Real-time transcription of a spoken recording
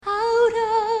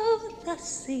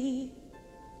sea.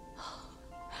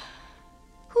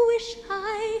 Wish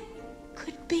I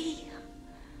could be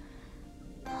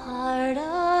part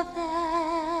of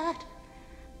that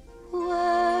world.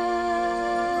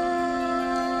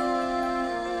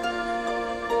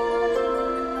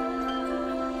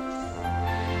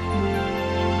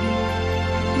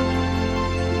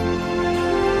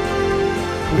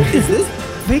 Is this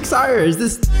Pixar or is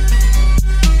this...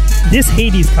 This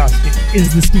Hades costume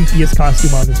is the stinkiest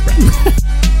costume on this brand.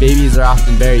 Babies are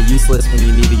often very useless when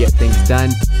you need to get things done.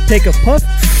 Take a puff.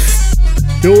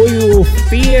 Do you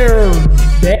fear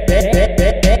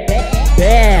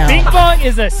Bam? Bing Bong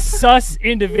is a sus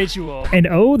individual. And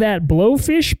oh, that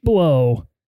blowfish blow.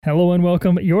 Hello and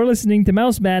welcome. You're listening to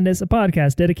Mouse Madness, a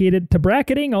podcast dedicated to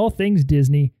bracketing all things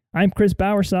Disney. I'm Chris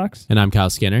Bowersocks. And I'm Kyle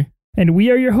Skinner. And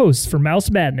we are your hosts for Mouse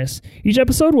Madness. Each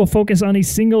episode will focus on a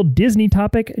single Disney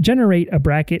topic, generate a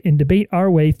bracket, and debate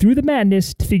our way through the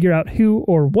madness to figure out who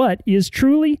or what is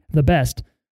truly the best.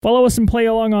 Follow us and play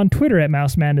along on Twitter at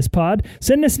Mouse Madness Pod.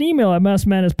 Send us an email at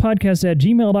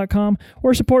mousemadnesspodcast@gmail.com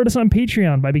or support us on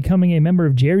Patreon by becoming a member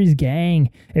of Jerry's Gang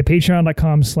at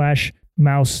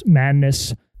patreon.com/Mouse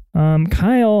Madness.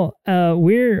 Kyle,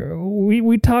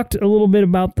 we talked a little bit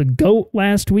about the GOAT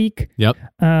last week. Yep.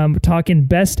 Talking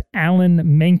best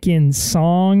Alan Menken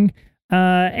song.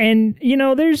 And you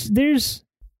know, there's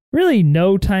really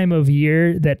no time of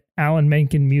year that Alan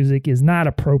Menken music is not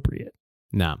appropriate.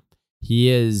 No, he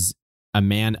is a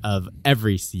man of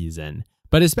every season,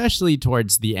 but especially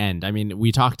towards the end. I mean,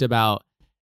 we talked about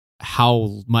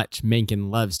how much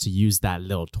Menken loves to use that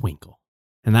little twinkle,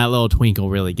 and that little twinkle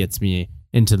really gets me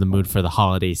into the mood for the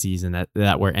holiday season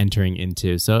that we're entering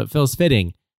into. So it feels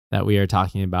fitting that we are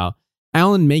talking about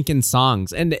Alan Menken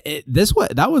songs. And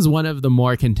that was one of the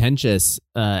more contentious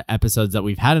episodes that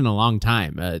we've had in a long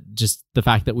time. Just the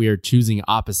fact that we are choosing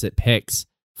opposite picks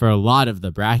for a lot of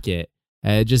the bracket,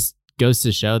 it just goes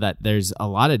to show that there's a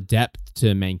lot of depth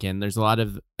to Menken. There's a lot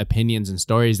of opinions and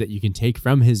stories that you can take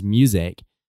from his music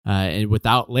and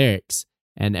without lyrics.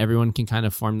 And everyone can kind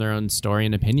of form their own story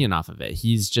and opinion off of it.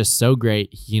 He's just so great.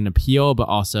 He can appeal, but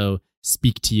also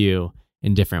speak to you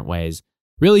in different ways.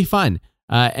 Really fun.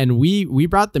 And we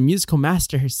brought the musical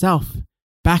master herself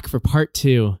back for part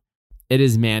 2. It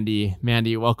is Mandy.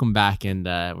 Mandy, welcome back. And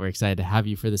we're excited to have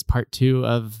you for this part 2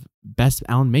 of Best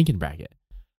Alan Menken Bracket.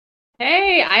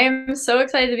 Hey, I am so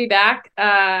excited to be back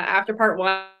after part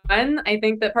 1. I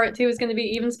think that part 2 is going to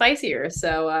be even spicier.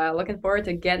 So looking forward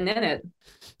to getting in it.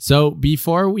 So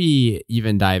before we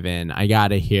even dive in, I got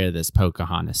to hear this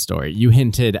Pocahontas story. You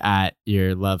hinted at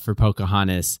your love for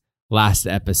Pocahontas last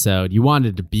episode. You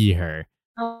wanted to be her.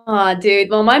 Oh, dude.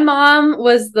 Well, my mom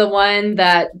was the one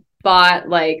that bought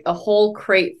like a whole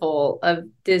crate full of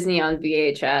Disney on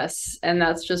VHS. And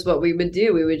that's just what we would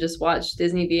do. We would just watch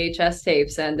Disney VHS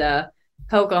tapes, and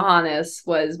Pocahontas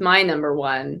was my number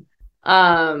one.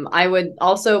 I would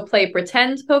also play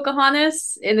pretend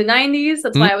Pocahontas in the 90s.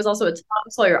 That's why I was also a Tom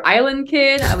Sawyer Island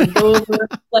kid. I would go over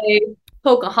and play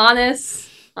Pocahontas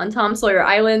on Tom Sawyer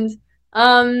Island.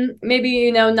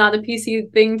 Maybe, not a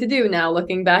PC thing to do now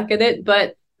looking back at it,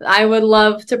 but I would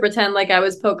love to pretend like I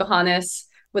was Pocahontas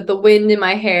with the wind in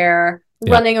my hair,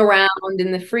 running around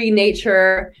in the free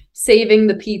nature, saving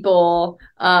the people.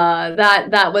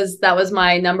 That was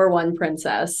my number one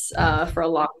princess for a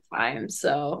long time.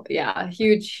 So yeah,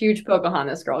 huge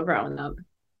Pocahontas girl growing up.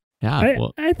 Yeah,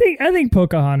 I think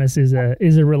Pocahontas is a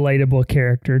relatable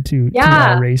character to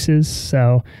all races.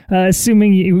 So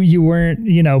assuming you weren't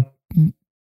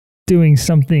doing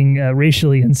something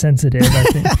racially insensitive,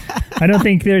 I don't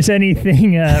think there's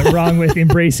anything wrong with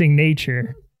embracing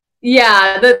nature.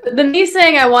 Yeah, the me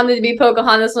saying I wanted to be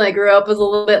Pocahontas when I grew up was a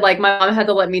little bit like my mom had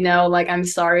to let me know, like, I'm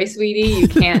sorry, sweetie, you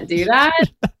can't do that.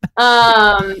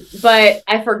 But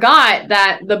I forgot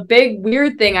that the big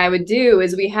weird thing I would do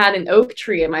is we had an oak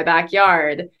tree in my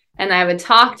backyard, and I would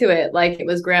talk to it like it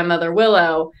was Grandmother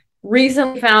Willow.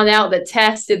 Recently found out that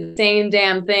Tess did the same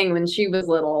damn thing when she was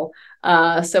little.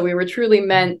 So we were truly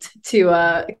meant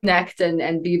to connect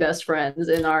and be best friends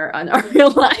in our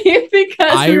real life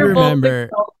because I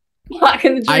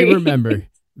remember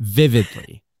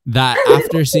vividly that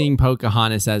after seeing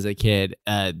Pocahontas as a kid,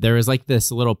 there was like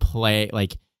this little play,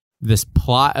 like this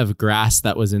plot of grass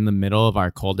that was in the middle of our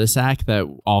cul-de-sac that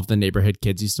all of the neighborhood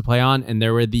kids used to play on. And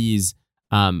there were these,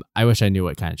 I wish I knew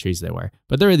what kind of trees they were,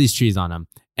 but there were these trees on them.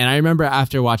 And I remember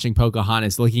after watching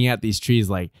Pocahontas, looking at these trees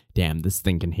like, damn, this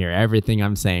thing can hear everything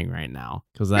I'm saying right now.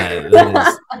 Because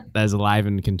that is alive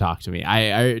and can talk to me.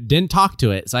 I didn't talk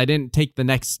to it, so I didn't take the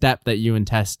next step that you and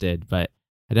Tess did, but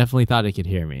I definitely thought it could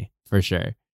hear me, for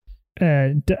sure.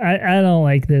 I don't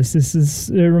like this.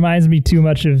 It reminds me too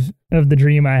much of the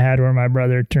dream I had where my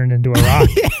brother turned into a rock.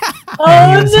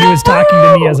 And he was talking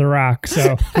to me as a rock.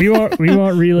 So we won't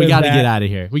relive. We got to that. get out of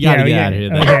here. We got to get out of here.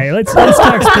 Then. Okay,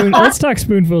 let's talk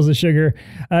spoonfuls of sugar.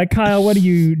 Kyle, what are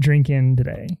you drinking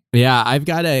today? Yeah, I've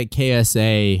got a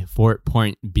KSA Fort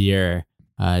Point beer.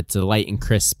 It's a light and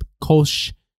crisp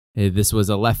Kolsch. This was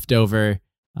a leftover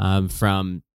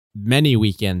from many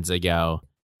weekends ago.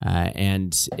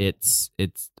 And it's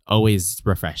always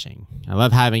refreshing. I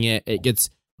love having it. It gets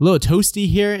a little toasty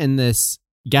here in this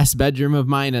guest bedroom of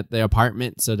mine at the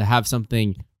apartment. So to have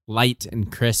something light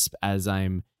and crisp as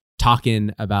I'm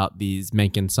talking about these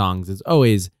Menken songs is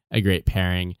always a great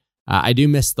pairing. I do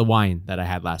miss the wine that I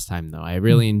had last time, though. I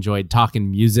really enjoyed talking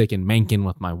music and Menken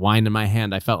with my wine in my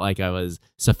hand. I felt like I was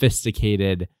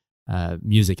sophisticated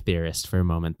music theorist for a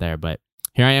moment there. But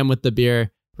here I am with the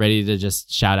beer, ready to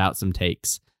just shout out some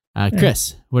takes.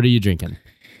 Chris, what are you drinking?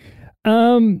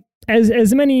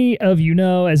 As many of you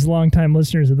know, as longtime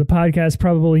listeners of the podcast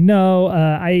probably know,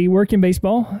 I work in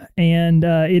baseball, and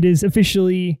it is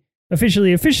officially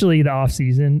the off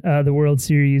season. The World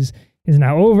Series is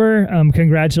now over.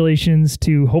 Congratulations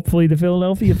to hopefully the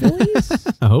Philadelphia Phillies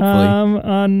Hopefully.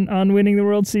 On winning the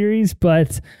World Series.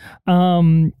 But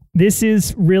this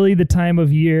is really the time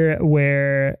of year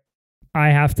where I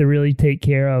have to really take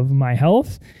care of my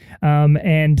health.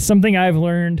 And something I've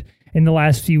learned in the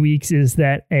last few weeks is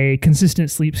that a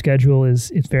consistent sleep schedule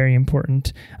is very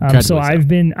important. So I've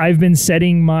been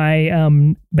setting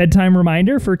my bedtime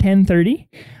reminder for 10:30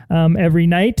 every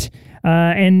night,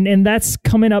 and that's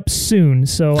coming up soon.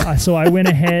 So I went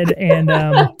ahead and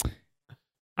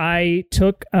I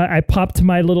popped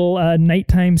my little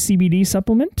nighttime CBD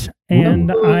supplement,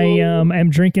 and I am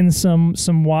drinking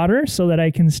some water so that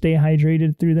I can stay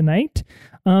hydrated through the night,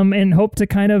 and hope to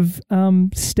kind of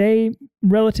stay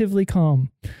relatively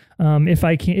calm if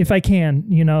I can.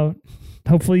 You know,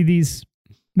 hopefully these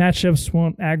matchups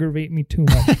won't aggravate me too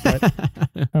much, but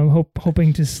I'm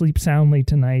hoping to sleep soundly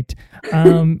tonight.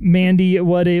 Mandy,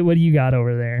 what do you got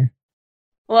over there?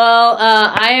 Well,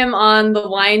 I am on the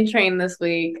wine train this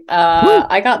week.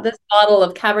 I got this bottle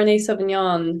of Cabernet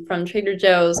Sauvignon from Trader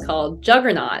Joe's called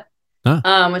Juggernaut,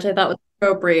 which I thought was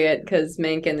appropriate because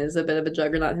Menken is a bit of a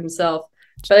juggernaut himself.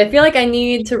 But I feel like I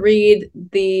need to read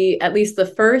at least the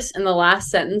first and the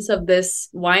last sentence of this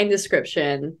wine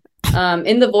description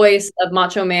in the voice of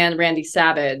Macho Man Randy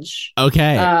Savage.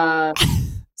 Okay.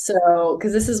 So,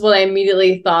 because this is what I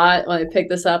immediately thought when I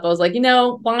picked this up. I was like,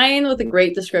 wine with a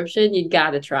great description, you got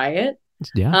to try it.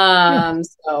 Yeah.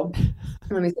 So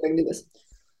let me see if I can do this.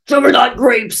 Juggernaut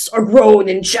grapes are grown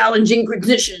in challenging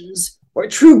conditions where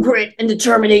true grit and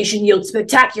determination yield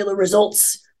spectacular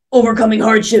results. Overcoming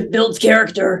hardship builds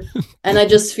character. And I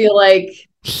just feel like,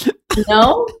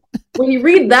 when you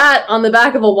read that on the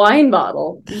back of a wine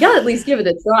bottle, you gotta at least give it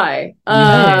a try.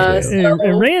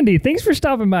 Randy, thanks for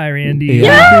stopping by, Randy.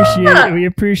 Yeah. We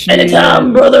appreciate it.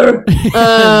 Anytime, brother.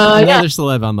 Another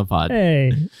celeb on the pod.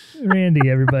 Hey, Randy,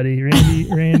 everybody.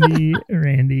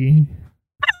 Randy.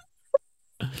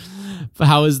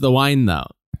 How is the wine though?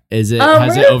 Has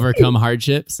it overcome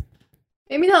hardships?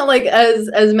 Maybe not like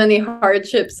as many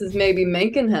hardships as maybe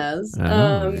Menken has,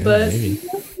 but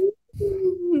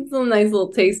it's a nice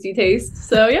little tasty taste.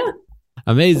 So yeah.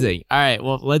 Amazing. All right.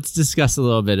 Well, let's discuss a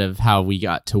little bit of how we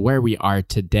got to where we are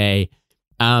today.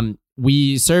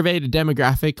 We surveyed a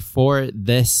demographic for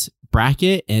this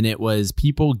bracket, and it was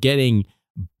people getting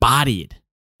bodied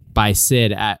by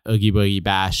Sid at Oogie Boogie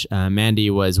Bash. Mandy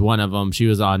was one of them. She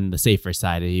was on the safer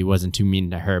side. He wasn't too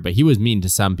mean to her, but he was mean to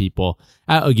some people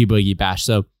at Oogie Boogie Bash.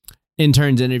 So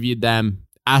interns interviewed them,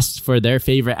 asked for their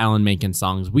favorite Alan Menken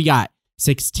songs. We got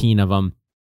 16 of them.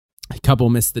 A couple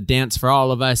missed the dance for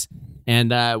all of us.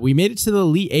 And we made it to the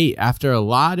Elite 8 after a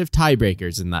lot of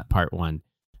tiebreakers in that part one.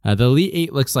 The Elite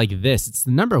 8 looks like this. It's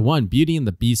the number 1, Beauty and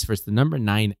the Beast, versus the number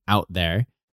 9, Out There.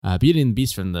 Beauty and the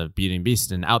Beast from the Beauty and the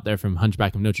Beast, and Out There from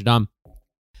Hunchback of Notre Dame.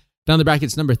 Down the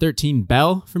brackets, number 13,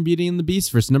 Belle from Beauty and the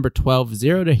Beast versus number 12,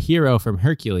 Zero to Hero from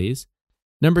Hercules.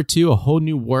 Number 2, A Whole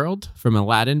New World from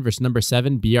Aladdin versus number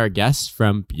 7, Be Our Guest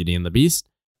from Beauty and the Beast.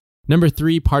 Number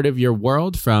 3, Part of Your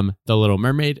World from The Little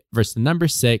Mermaid versus number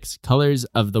 6, Colors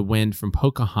of the Wind from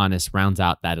Pocahontas rounds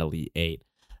out that Elite 8.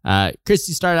 Chris,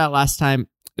 you started out last time.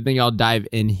 I think I'll dive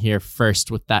in here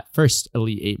first with that first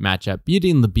Elite 8 matchup,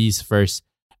 Beauty and the Beast versus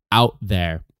Out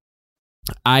There.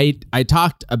 I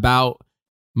talked about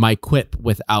my quip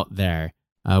with Out There,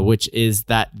 which is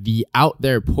that the Out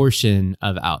There portion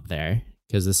of Out There,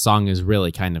 because the song is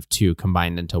really kind of two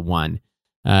combined into one,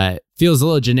 feels a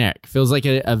little generic. Feels like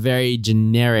a very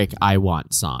generic I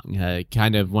Want song,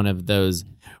 kind of one of those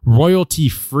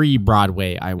royalty-free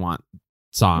Broadway I Want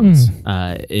songs.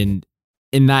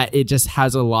 In that it just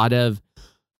has a lot of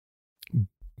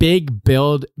big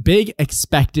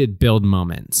expected build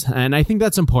moments. And I think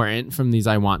that's important from these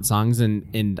I Want songs.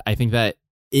 And I think that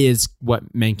is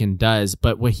what Menken does.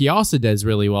 But what he also does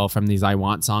really well from these I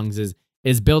Want songs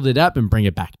is build it up and bring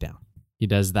it back down. He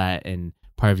does that in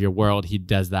Part of Your World. He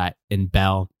does that in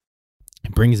Belle. He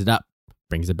brings it up,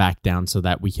 brings it back down so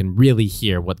that we can really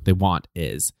hear what the want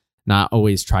is. Not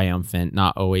always triumphant,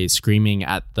 not always screaming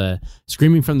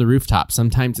from the rooftop.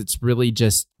 Sometimes it's really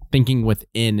just thinking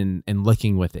within and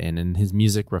looking within, and his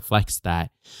music reflects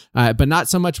that. But not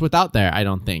so much without there, I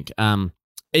don't think.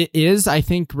 It is, I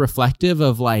think, reflective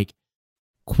of like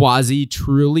Quasi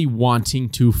truly wanting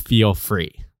to feel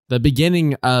free. The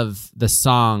beginning of the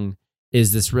song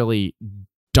is this really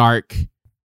dark,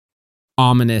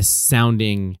 ominous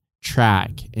sounding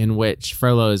track in which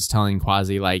Frollo is telling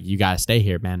Quasi, like, you gotta stay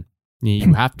here, man.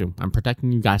 You have to. I'm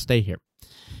protecting you. You gotta stay here.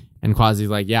 And Quasi's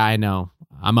like, yeah, I know.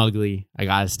 I'm ugly. I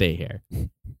gotta stay here.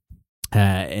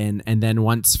 And then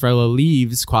once Frollo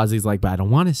leaves, Quasi's like, but I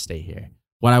don't want to stay here.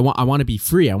 What I want to be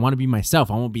free. I want to be myself.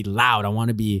 I want to be loud. I want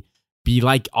to be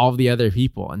like all the other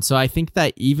people. And so I think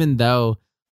that even though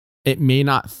it may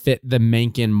not fit the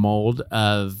Menken mold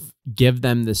of give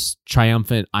them this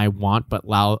triumphant I want, but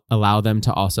allow them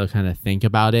to also kind of think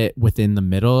about it within the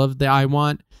middle of the I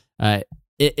want, it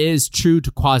is true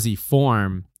to Quasi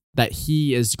form that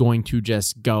he is going to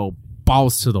just go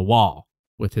balls to the wall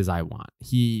with his I want.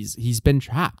 He's been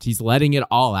trapped. He's letting it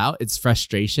all out. It's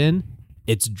frustration.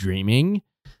 It's dreaming.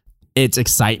 It's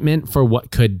excitement for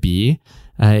what could be.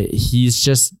 He's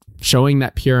just showing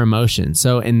that pure emotion.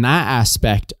 So in that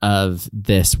aspect of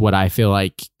this, what I feel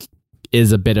like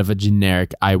is a bit of a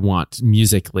generic I want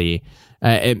musically,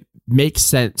 it makes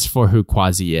sense for who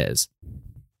Quasi is.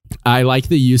 I like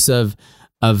the use of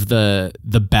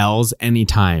the bells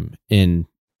anytime in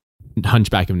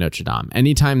Hunchback of Notre Dame.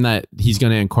 Anytime that he's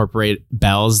going to incorporate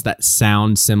bells that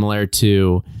sound similar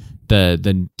to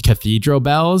the cathedral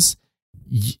bells,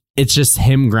 it's just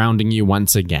him grounding you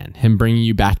once again, him bringing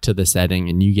you back to the setting,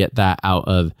 and you get that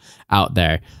out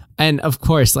there. And of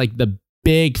course, like the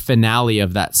big finale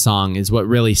of that song is what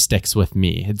really sticks with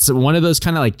me. It's one of those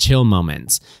kind of like chill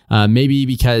moments, maybe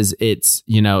because it's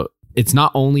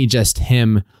not only just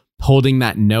him holding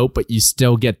that note, but you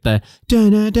still get the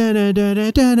in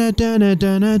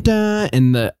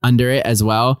the under it as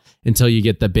well, until you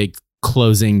get the big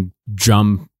closing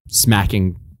drum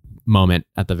smacking moment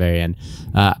at the very end.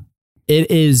 It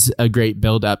is a great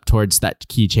build up towards that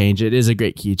key change. It is a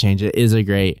great key change. It is a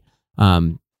great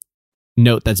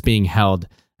note that's being held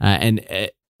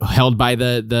held by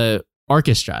the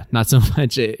orchestra. Not so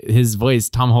much his voice.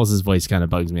 Tom Hulce's voice kind of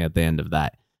bugs me at the end of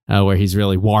that, where he's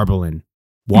really warbling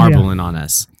on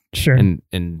us. Sure.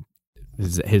 And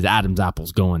his Adam's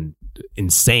apple's going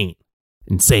insane.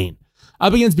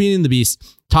 Up Against Beauty and the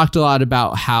Beast talked a lot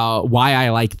about why I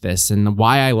like this and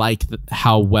why I like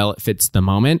how well it fits the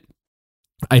moment.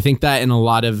 I think that in a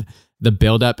lot of the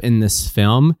buildup in this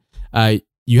film,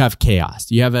 you have chaos.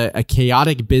 You have a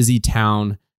chaotic, busy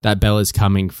town that Belle is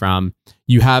coming from.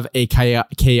 You have a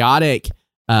chaotic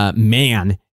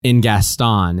man in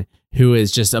Gaston who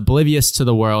is just oblivious to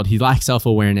the world. He lacks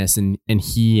self-awareness and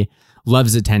he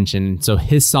loves attention. So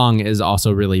his song is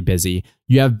also really busy.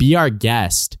 You have Be Our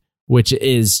Guest, which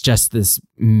is just this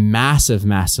massive,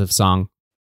 massive song.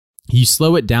 You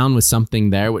slow it down with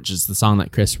Something There, which is the song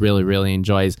that Chris really, really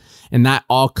enjoys. And that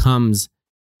all comes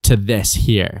to this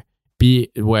here, Beauty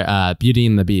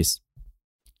and the Beast,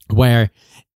 where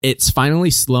it's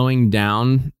finally slowing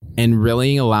down and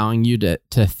really allowing you to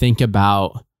think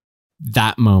about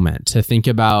that moment, to think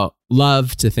about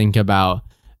love, to think about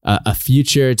a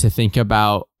future, to think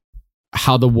about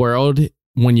how the world,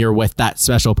 when you're with that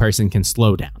special person, can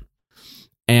slow down.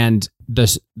 And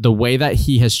the way that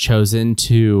he has chosen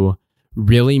to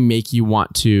really make you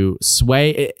want to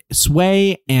sway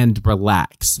and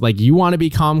relax. Like, you want to be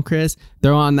calm, Chris?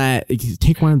 Throw on that.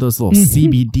 Take one of those little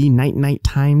CBD night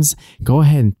times. Go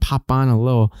ahead and pop on a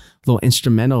little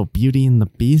instrumental Beauty and the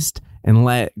Beast and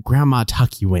let Grandma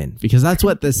tuck you in, because that's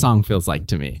what this song feels like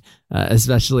to me,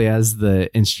 especially as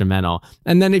the instrumental.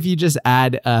 And then if you just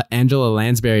add Angela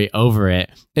Lansbury over it,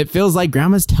 it feels like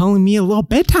Grandma's telling me a little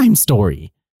bedtime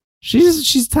story.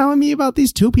 She's telling me about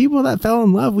these two people that fell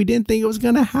in love. We didn't think it was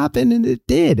going to happen, and it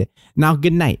did. Now,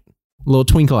 good night. A little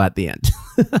twinkle at the end.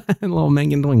 A little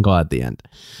Menken twinkle at the end.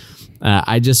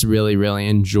 I just really, really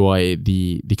enjoy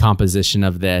the composition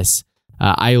of this.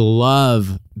 I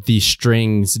love the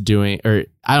strings or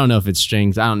I don't know if it's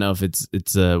strings. I don't know if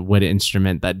it's a wood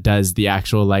instrument that does the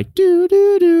actual like do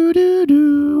do do do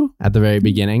do at the very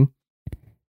beginning.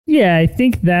 Yeah, I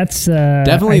think that's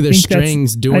Definitely I the think that's-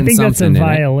 strings doing I think that's a something in it.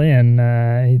 violin.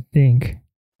 I think.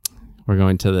 We're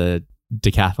going to the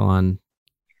decathlon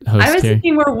host I was here.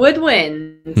 thinking more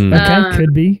woodwind. Okay,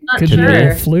 could be. not Could be a sure.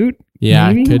 little flute. Yeah,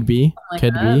 maybe? could be.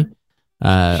 Something Could like be.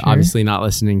 Obviously not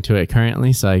listening to it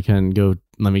currently, so I can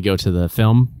let me go to the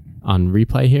film on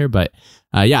replay here. But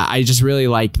yeah, I just really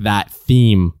like that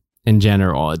theme in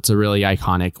general. It's a really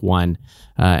iconic one.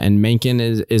 And Menken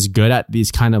is good at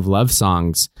these kind of love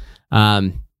songs.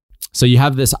 So you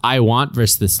have this I Want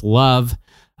versus this Love.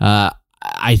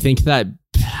 I think that,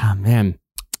 man,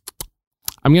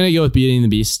 I'm going to go with Beauty and the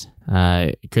Beast.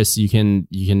 Chris, you can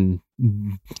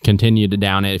continue to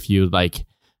down it if you would like.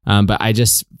 But I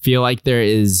just feel like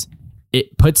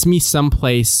it puts me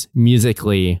someplace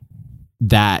musically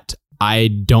that I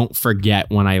don't forget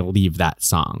when I leave that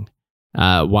song.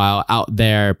 While Out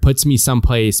There puts me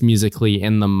someplace musically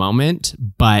in the moment,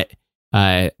 but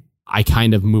I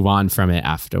kind of move on from it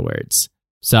afterwards.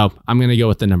 So I'm going to go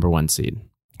with the number 1 seed.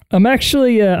 I'm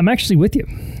actually with you.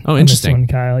 Oh, on interesting.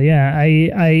 This one, Kyle. Yeah,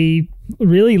 I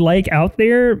really like Out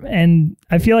There, and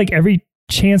I feel like every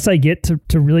chance I get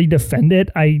to really defend it,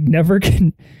 I never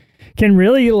can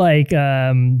really like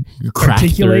Crack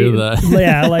articulate through the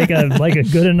yeah, like a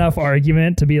good enough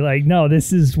argument to be like, no,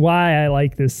 this is why I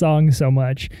like this song so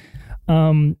much.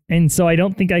 And so I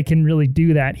don't think I can really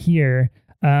do that here.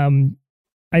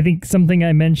 I think something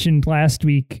I mentioned last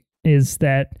week is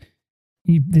that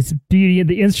this Beauty,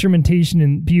 the instrumentation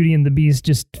in Beauty and the Beast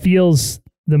just feels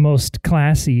the most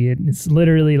classy. It's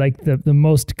literally like the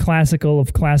most classical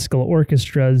of classical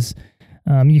orchestras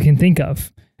you can think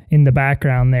of in the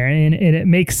background there, and it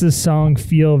makes the song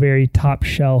feel very top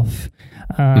shelf,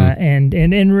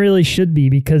 and really should be,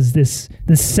 because this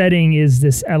setting is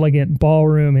this elegant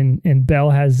ballroom, and Belle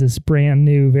has this brand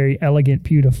new, very elegant,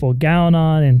 beautiful gown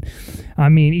on, and I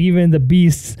mean even the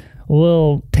Beast's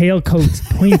little tailcoat's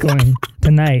twinkling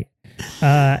tonight,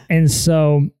 and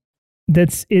so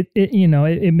that's it.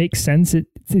 It makes sense.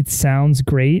 It sounds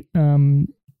great in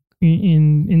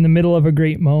the middle of a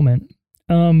great moment.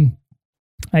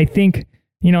 I think,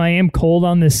 I am cold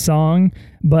on this song,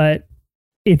 but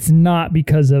it's not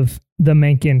because of the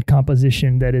Menken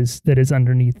composition that is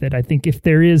underneath it. I think if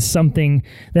there is something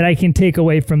that I can take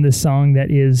away from this song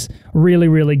that is really,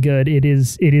 really good, it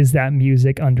is that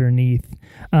music underneath.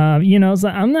 So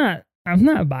I'm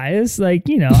not biased. Like,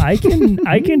 I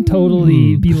can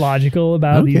totally be logical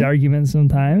about these arguments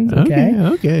sometimes. Okay.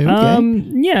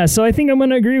 Yeah. So I think I'm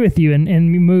going to agree with you and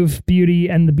we move Beauty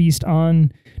and the Beast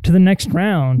on to the next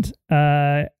round.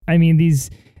 I mean,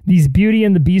 these Beauty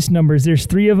and the Beast numbers, there's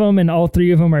 3 of them and all 3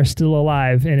 of them are still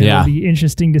alive. And it'll be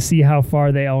interesting to see how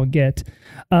far they all get.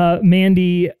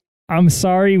 Mandy, I'm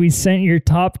sorry we sent your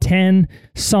top 10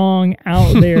 song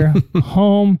out there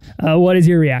home. What is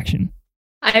your reaction?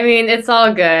 I mean, it's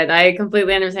all good. I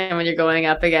completely understand when you're going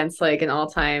up against like an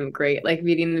all-time great, like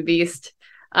Beauty and the Beast.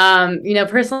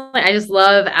 Personally, I just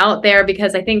love Out There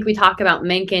because I think we talk about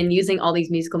Menken using all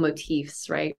these musical motifs,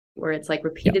 right? Where it's like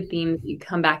repeated themes you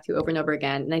come back to over and over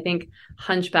again. And I think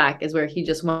Hunchback is where he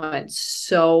just went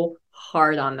so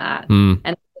hard on that. And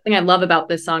the thing I love about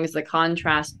this song is the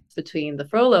contrast between the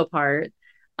Frollo part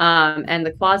and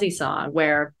the Quasi song,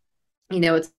 where,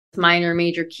 it's minor,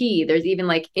 major key. There's even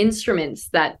like instruments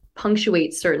that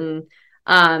punctuate certain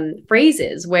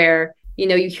phrases where,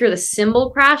 you hear the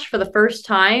cymbal crash for the first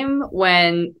time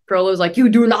when Frollo's like, you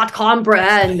do not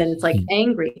comprehend, and it's like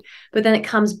angry. But then it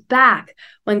comes back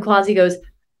when Quasi goes,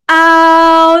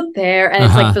 out there, and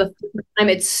it's like for the first time,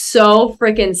 it's so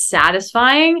freaking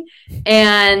satisfying.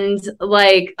 And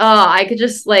like, I could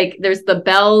just like, there's the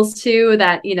bells too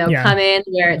that come in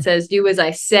where it says do as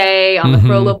I say on the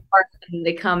Frollo part, and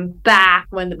they come back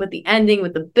with the ending,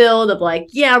 with the build of like,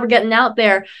 yeah, we're getting out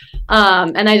there.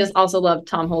 And I just also love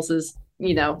Tom Hulce's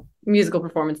musical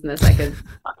performance in this. I could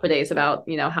talk for days about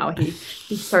how he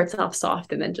starts off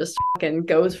soft and then just fucking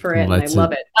goes for it, and I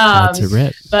love it. But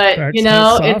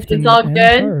it's all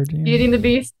good. Hard, Beauty and the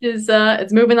Beast is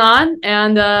it's moving on,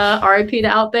 and R.I.P. to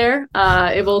Out There.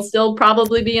 It will still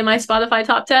probably be in my Spotify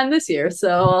top 10 this year,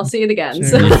 so I'll see it again.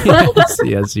 Sure.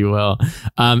 Yes, you will.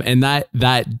 And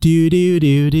that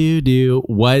do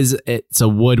was, it's a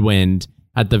woodwind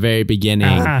at the very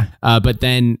beginning, but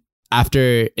then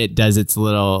after it does its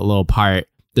little part,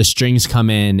 the strings come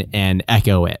in and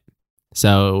echo it.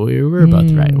 So we're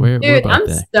both right. We're both I'm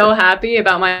there. so happy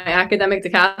about my academic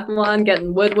decathlon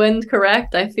getting woodwind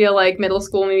correct. I feel like middle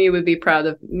school me would be proud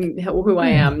of who I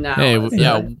am now. Hey,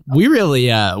 we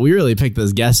really picked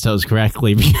those guest hosts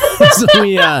correctly because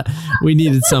we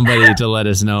needed somebody to let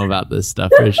us know about this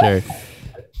stuff for sure.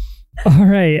 All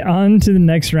right, on to the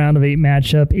next round of 8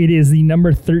 matchup. It is the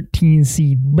number 13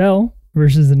 seed Belle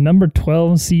versus the number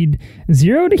 12 seed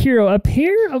Zero to Hero. A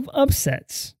pair of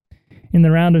upsets in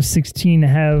the round of 16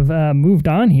 have moved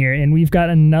on here, and we've got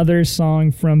another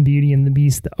song from Beauty and the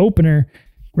Beast, the opener,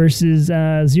 versus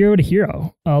Zero to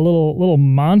Hero. A little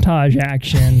montage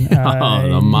action.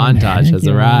 The montage has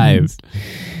arrived.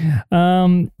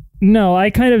 No, I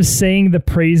kind of sang the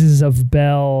praises of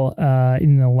Belle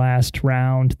in the last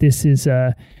round. This is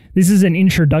an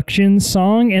introduction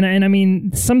song, and I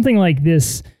mean something like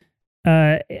this.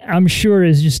 I'm sure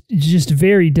is just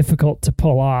very difficult to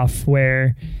pull off,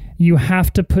 where you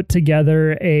have to put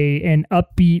together an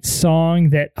upbeat song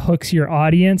that hooks your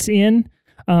audience in,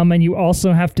 and you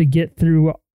also have to get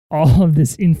through all of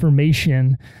this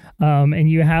information, and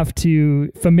you have to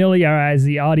familiarize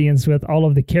the audience with all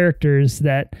of the characters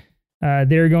that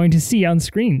they're going to see on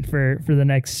screen for the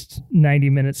next 90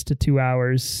 minutes to 2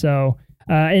 hours. So,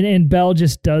 and Belle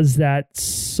just does that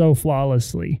so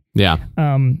flawlessly. Yeah.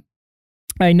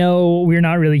 I know we're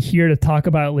not really here to talk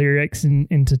about lyrics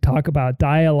and to talk about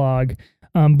dialogue,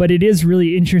 but it is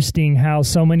really interesting how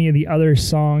so many of the other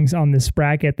songs on this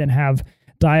bracket that have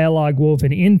dialogue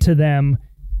woven into them,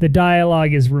 the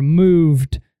dialogue is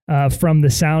removed from the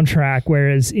soundtrack,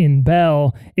 whereas in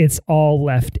Belle, it's all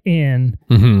left in.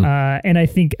 Mm-hmm. And I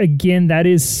think, again, that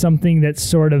is something that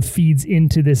sort of feeds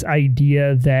into this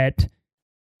idea that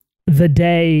the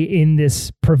day in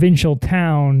this provincial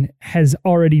town has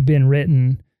already been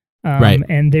written, right,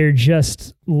 and they're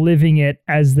just living it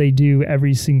as they do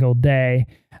every single day.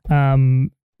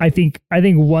 I think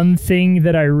one thing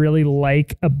that I really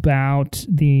like about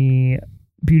the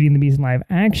Beauty and the Beast live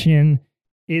action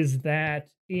is that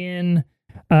in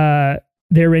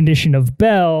their rendition of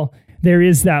Belle, there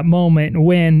is that moment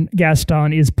when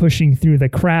Gaston is pushing through the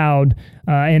crowd,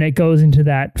 and it goes into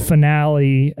that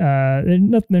finale.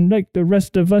 Nothing like the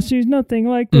rest of us. She's nothing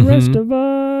like the rest of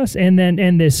us. And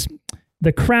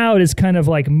the crowd is kind of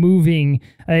like moving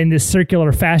in this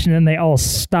circular fashion, and they all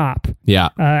stop. Yeah.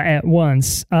 At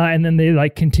once, and then they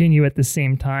like continue at the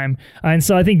same time. And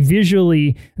so I think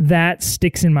visually that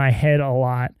sticks in my head a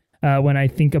lot when I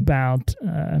think about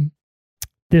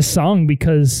this song,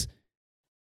 because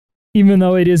even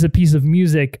though it is a piece of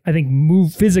music, I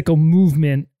think physical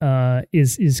movement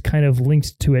is kind of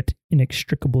linked to it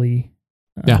inextricably.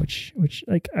 Which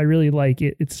like I really like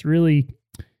it. It's really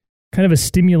kind of a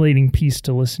stimulating piece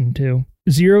to listen to.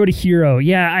 Zero to Hero.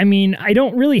 Yeah, I mean, I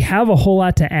don't really have a whole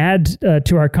lot to add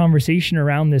to our conversation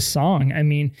around this song. I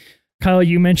mean, Kyle,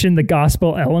 you mentioned the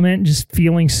gospel element just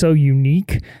feeling so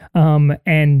unique,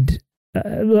 and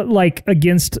like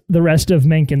against the rest of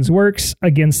Menken's works,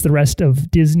 against the rest of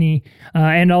Disney,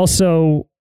 and also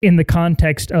in the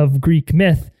context of Greek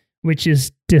myth, which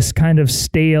is this kind of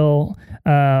stale,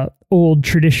 old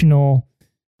traditional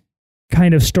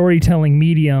kind of storytelling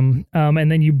medium,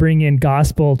 and then you bring in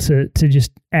gospel to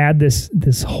just add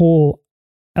this whole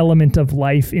element of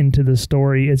life into the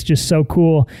story. It's just so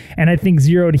cool, and I think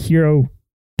Zero to Hero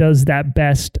does that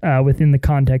best within the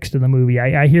context of the movie.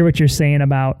 I hear what you're saying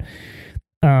about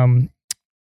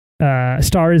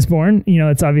Star is Born. You know,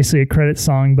 it's obviously a credit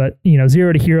song, but you know,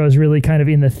 Zero to Hero is really kind of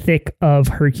in the thick of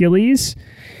Hercules.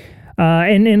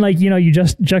 And like, you know, you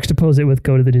just juxtapose it with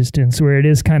Go to the Distance, where it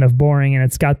is kind of boring and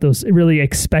it's got those really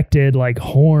expected like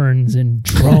horns and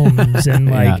drums and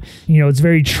like, you know, it's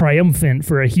very triumphant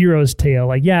for a hero's tale.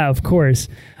 Like, yeah, of course.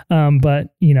 But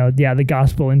you know, yeah, the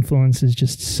gospel influence is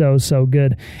just so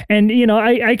good. And, you know,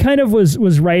 I kind of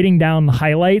was writing down the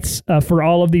highlights, for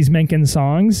all of these Menken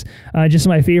songs, just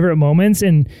my favorite moments.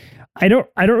 And I don't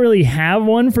really have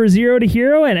one for Zero to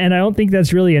Hero, and I don't think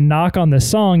that's really a knock on the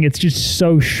song. It's just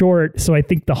so short, so I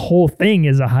think the whole thing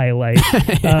is a highlight.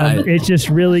 It's just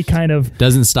really kind of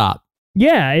doesn't stop.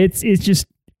 Yeah, it's just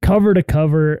cover to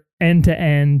cover, end to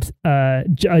end, a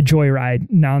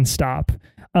joyride nonstop.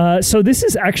 So this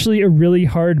is actually a really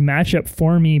hard matchup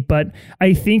for me, but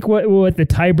I think what the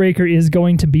tiebreaker is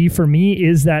going to be for me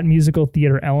is that musical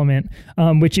theater element,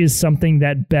 which is something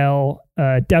that Belle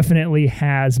definitely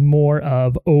has more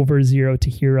of over Zero to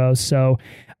Hero. So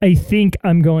I think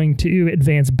I'm going to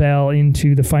advance Belle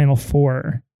into the final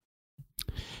four.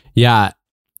 Yeah.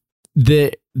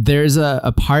 There's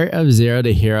a part of Zero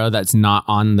to Hero that's not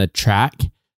on the track.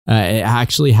 It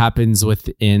actually happens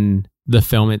within the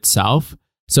film itself.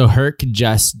 So Herc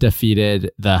just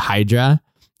defeated the Hydra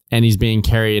and he's being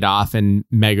carried off, and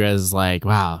Megra's like,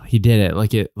 wow, he did it.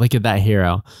 Look at that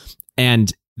hero.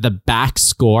 And the back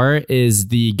score is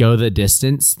the Go the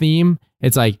Distance theme.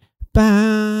 It's like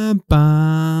bam,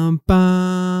 bam,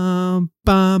 bam,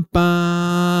 bam,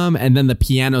 bam, and then the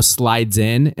piano slides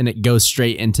in and it goes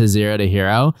straight into Zero to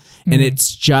Hero. And it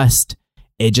just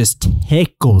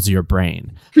tickles your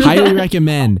brain. Highly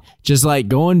recommend just like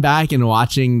going back and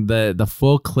watching the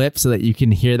full clip so that you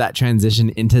can hear that transition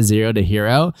into Zero to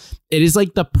Hero. It is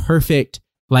like the perfect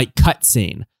like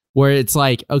cutscene where it's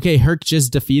like, okay, Herc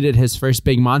just defeated his first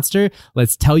big monster.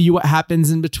 Let's tell you what happens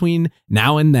in between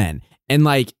now and then. And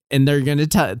they're going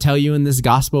to tell you in this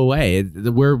gospel way.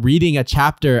 We're reading a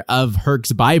chapter of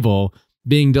Herc's Bible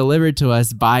being delivered to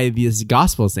us by these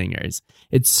gospel singers.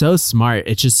 It's so smart.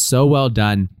 It's just so well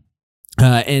done.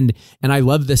 And I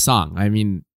love this song. I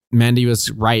mean, Mandy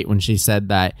was right when she said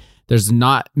that there's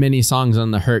not many songs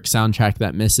on the Herc soundtrack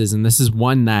that misses. And this is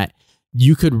one that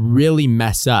you could really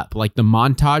mess up. Like the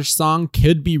montage song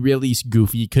could be really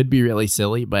goofy, could be really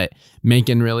silly, but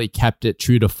Menken really kept it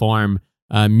true to form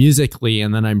musically.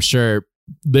 And then I'm sure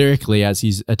lyrically as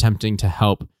he's attempting to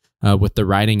help with the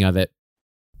writing of it.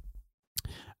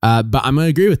 But I'm going to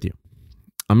agree with you.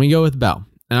 I'm going to go with Belle.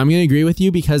 And I'm going to agree with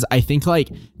you because I think like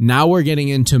now we're getting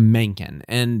into Menken.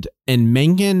 And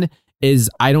Menken is,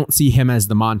 I don't see him as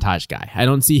the montage guy. I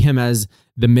don't see him as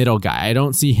the middle guy. I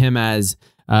don't see him as,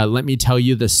 let me tell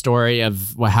you the story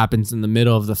of what happens in the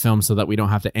middle of the film so that we don't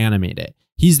have to animate it.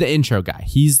 He's the intro guy.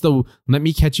 He's the, let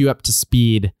me catch you up to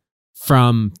speed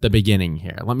from the beginning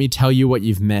here. Let me tell you what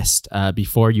you've missed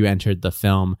before you entered the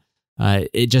film.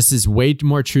 It just is way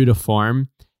more true to form.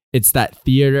 It's that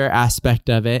theater aspect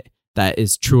of it that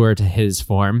is truer to his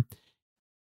form.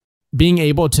 Being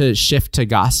able to shift to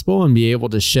gospel and be able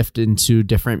to shift into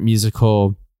different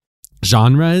musical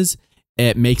genres,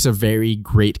 it makes a very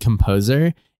great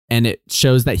composer, and it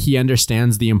shows that he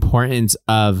understands the importance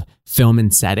of film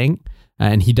and setting.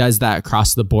 And he does that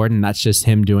across the board, and that's just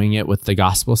him doing it with the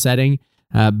gospel setting.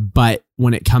 But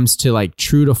when it comes to like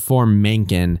true to form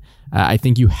Menken, I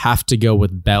think you have to go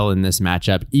with Belle in this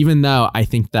matchup, even though I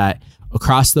think that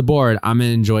across the board, I'm going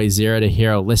to enjoy Zero to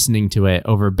Hero listening to it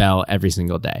over Belle every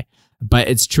single day. But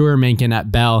it's truer Menken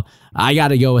at Belle. I got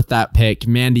to go with that pick.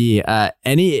 Mandy,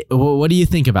 what do you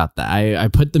think about that? I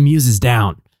put the muses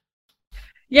down.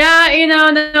 Yeah,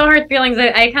 no hard feelings.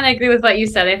 I kind of agree with what you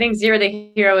said. I think Zero to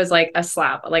Hero is like a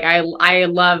slap. Like I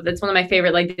love, it's one of my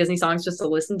favorite like Disney songs just to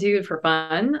listen to for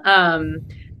fun.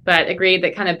 But agreed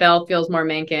that kind of Belle feels more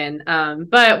Menken.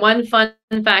 But one fun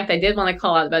fact I did want to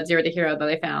call out about Zero to Hero that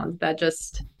I found that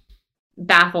just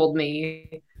baffled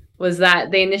me was that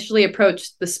they initially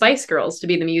approached the Spice Girls to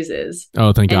be the muses.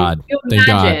 Oh, thank God. Thank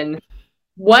God.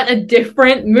 What a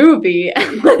different movie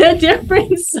and what a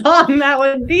different song that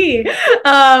would be.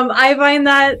 I find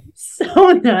that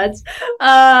so nuts.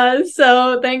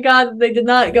 So thank God they did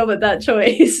not go with that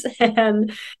choice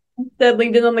and instead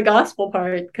leaned in on the gospel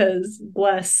part because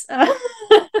bless.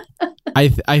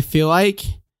 I feel like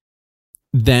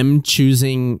them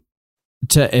choosing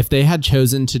to, if they had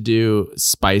chosen to do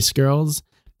Spice Girls,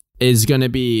 is going to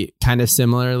be kind of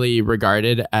similarly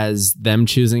regarded as them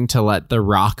choosing to let The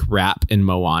Rock rap in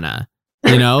Moana.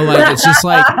 Like it's just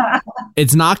like,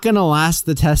 it's not going to last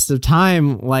the test of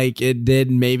time like it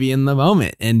did maybe in the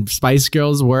moment. And Spice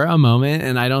Girls were a moment,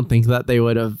 and I don't think that they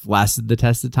would have lasted the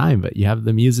test of time, but you have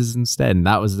the muses instead, and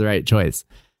that was the right choice.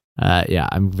 Yeah,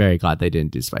 I'm very glad they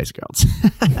didn't do Spice Girls.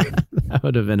 That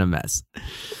would have been a mess.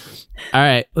 All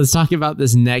right, let's talk about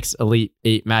this next Elite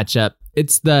 8 matchup.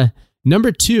 It's the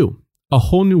number 2, A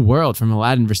Whole New World from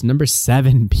Aladdin versus number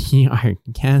 7, PR.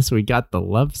 Yes, we got the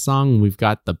love song. We've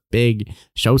got the big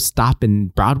show-stopping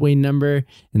Broadway number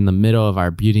in the middle of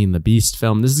our Beauty and the Beast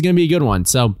film. This is going to be a good one.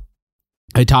 So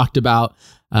I talked about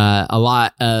a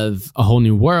lot of A Whole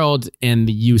New World and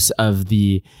the use of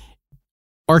the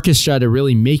orchestra to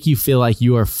really make you feel like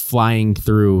you are flying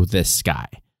through this sky.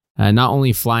 Not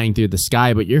only flying through the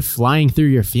sky, but you're flying through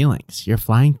your feelings. You're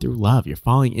flying through love. You're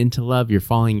falling into love. You're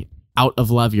falling out of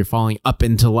love. You're falling up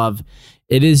into love.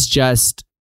 It is just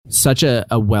such a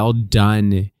well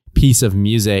done piece of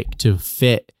music to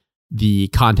fit the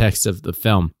context of the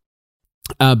film.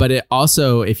 But it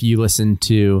also, if you listen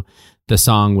to the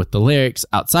song with the lyrics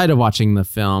outside of watching the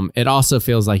film, it also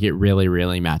feels like it really,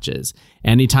 really matches.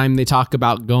 Anytime they talk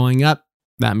about going up,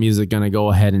 that music going to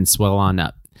go ahead and swell on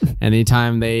up.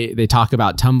 Anytime they talk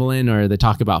about tumbling or they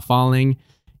talk about falling,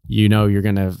 you're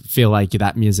going to feel like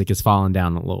that music is falling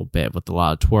down a little bit with a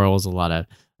lot of twirls, a lot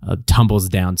of tumbles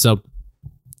down. So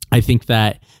I think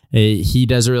that he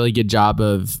does a really good job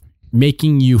of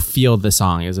making you feel the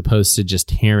song as opposed to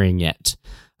just hearing it.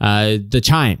 The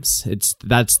chimes,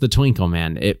 that's the twinkle,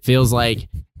 man. It feels like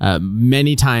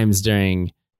many times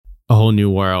during A Whole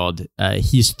New World,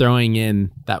 he's throwing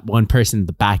in that one person at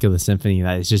the back of the symphony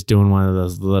that is just doing one of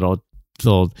those little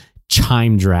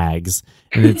chime drags.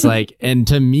 And it's like, and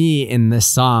to me in this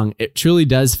song, it truly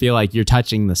does feel like you're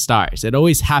touching the stars. It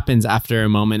always happens after a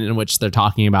moment in which they're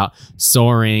talking about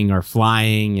soaring or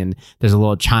flying, and there's a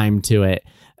little chime to it.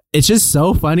 It's just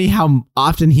so funny how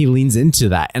often he leans into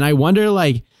that. And I wonder,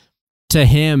 like, to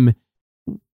him,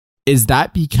 is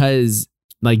that because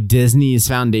like Disney's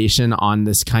foundation on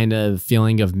this kind of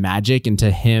feeling of magic, and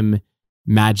to him,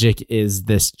 magic is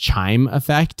this chime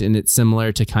effect, and it's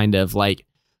similar to kind of like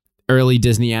early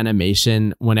Disney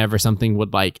animation. Whenever something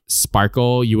would like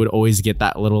sparkle, you would always get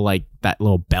that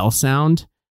little bell sound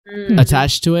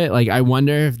attached to it. Like, I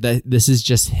wonder if this is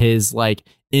just his like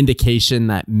indication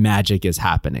that magic is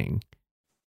happening.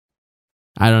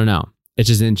 I don't know. It's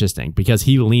just interesting because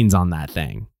he leans on that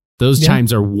thing. Those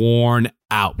chimes are worn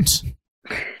out.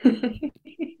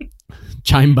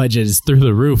 Chime budget is through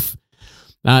the roof.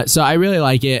 So I really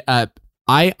like it.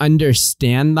 I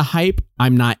understand the hype.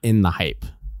 I'm not in the hype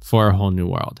for A Whole New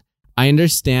World. I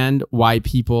understand why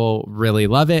people really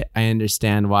love it. I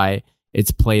understand why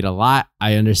it's played a lot.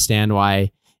 I understand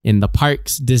why in the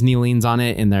parks, Disney leans on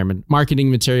it. In their marketing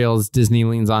materials, Disney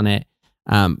leans on it.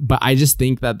 But I just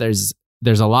think that there's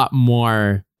a lot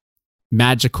more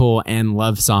magical and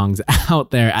love songs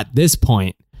out there at this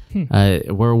point.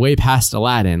 We're way past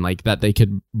Aladdin, like that they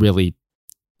could really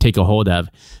take a hold of.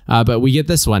 But we get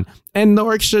this one, and the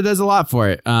orchestra does a lot for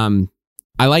it.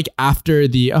 I like after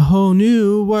the A Whole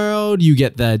New World, you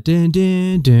get the dun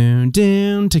dun dun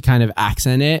dun to kind of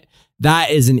accent it.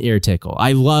 That is an ear tickle.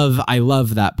 I love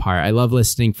that part. I love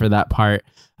listening for that part.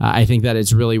 I think that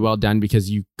it's really well done because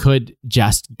you could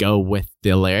just go with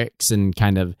the lyrics and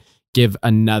kind of give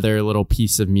another little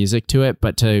piece of music to it,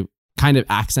 but to kind of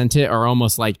accent it or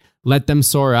almost like let them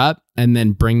soar up and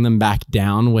then bring them back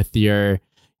down with your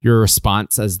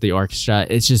response as the orchestra.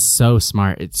 It's just so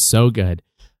smart. It's so good.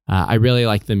 I really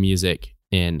like the music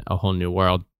in A Whole New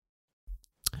World.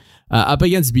 Up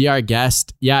against Be Our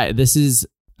Guest. Yeah,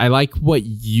 I like what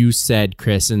you said,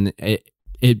 Chris, and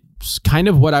it's kind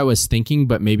of what I was thinking,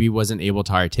 but maybe wasn't able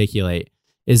to articulate,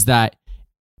 is that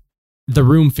the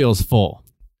room feels full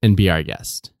in Be Our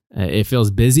Guest. It feels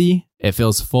busy, it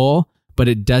feels full, but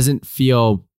it doesn't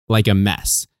feel like a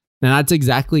mess. And that's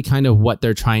exactly kind of what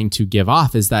they're trying to give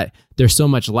off, is that there's so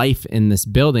much life in this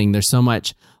building, there's so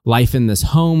much life in this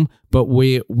home, but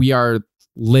we are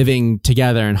living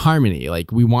together in harmony.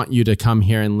 Like, we want you to come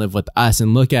here and live with us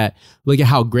and look at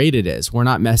how great it is. We're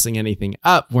not messing anything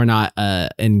up. We're not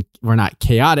we're not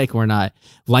chaotic. We're not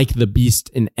like the beast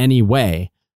in any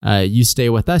way. You stay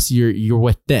with us. You're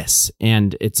with this,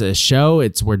 and it's a show.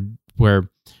 We're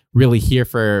really here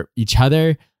for each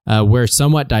other. We're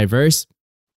somewhat diverse.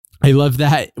 I love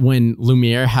that when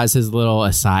Lumiere has his little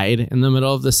aside in the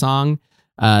middle of the song,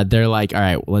 they're like, all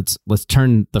right, let's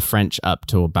turn the French up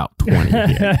to about 20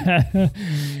 here.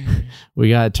 We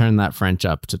got to turn that French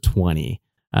up to 20.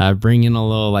 Bring in a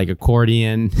little like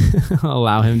accordion,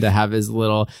 allow him to have his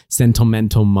little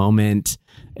sentimental moment.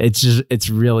 It's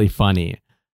really funny.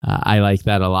 I like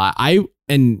that a lot.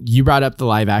 And you brought up the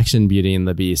live action Beauty and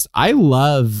the Beast. I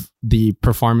love the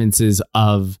performances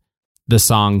of the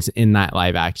songs in that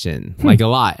live action, like a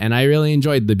lot. And I really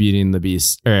enjoyed the Beauty and the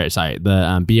Beast,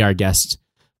 the Be Our Guest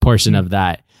portion of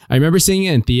that. I remember seeing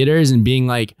it in theaters and being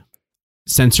like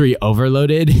sensory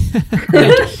overloaded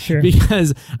Sure.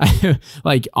 because I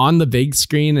like on the big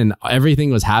screen and everything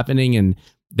was happening, and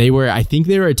I think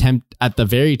they were at the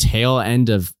very tail end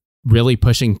of really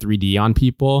pushing 3D on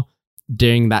people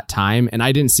during that time. And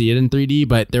I didn't see it in 3D,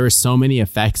 but there were so many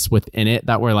effects within it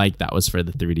that were like, that was for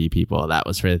the 3D people. That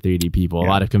was for the 3D people. Yeah. A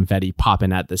lot of confetti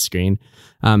popping at the screen.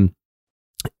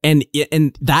 And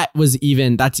that's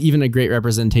even a great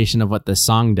representation of what the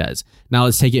song does. Now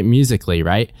let's take it musically,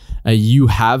 right? You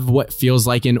have what feels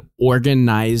like an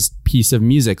organized piece of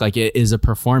music, like it is a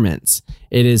performance.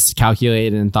 It is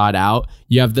calculated and thought out.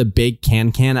 You have the big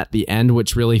can at the end,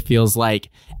 which really feels like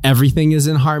everything is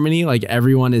in harmony, like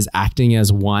everyone is acting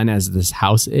as one, as this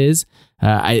house is.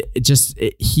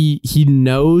 He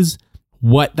knows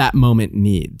what that moment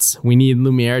needs. We need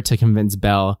Lumiere to convince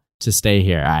Belle to stay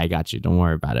here. I got you. Don't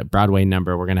worry about it. Broadway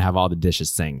number. We're going to have all the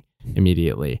dishes sing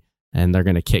immediately. And they're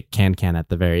going to kick can at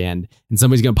the very end. And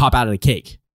somebody's going to pop out of the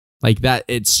cake. Like that.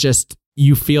 It's just,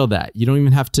 you feel that. You don't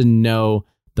even have to know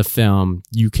the film.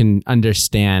 You can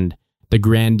understand the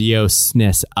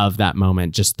grandioseness of that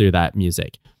moment just through that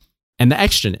music. And the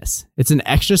extraness. It's an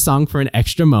extra song for an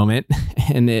extra moment.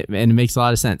 And it makes a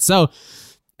lot of sense. So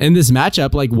in this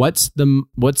matchup, like what's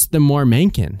the more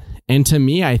Menken? And to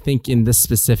me, I think in this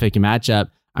specific matchup,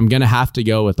 I'm going to have to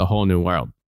go with A Whole New World.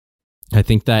 I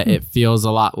think that it feels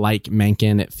a lot like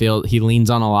Menken. He leans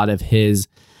on a lot of his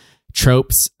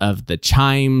tropes of the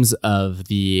chimes, of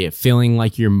the feeling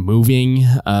like you're moving,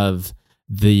 of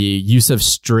the use of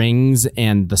strings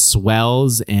and the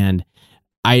swells. And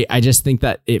I just think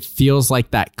that it feels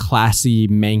like that classy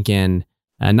Menken.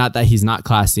 Not that he's not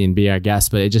classy and Be Our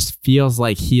Guest, but it just feels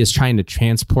like he is trying to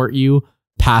transport you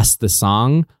past the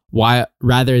song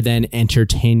rather than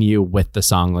entertain you with the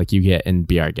song like you get in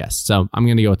Be Our Guest. So I'm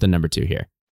going to go with the number 2 here.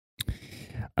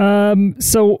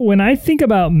 So when I think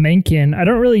about Menken, I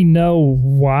don't really know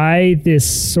why this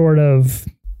sort of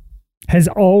has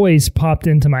always popped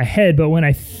into my head, but when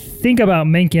I think about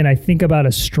Menken, I think about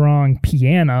a strong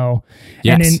piano.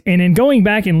 Yes. And in going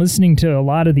back and listening to a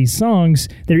lot of these songs,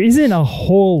 there isn't a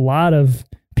whole lot of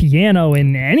piano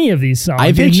in any of these songs.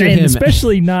 I picture him,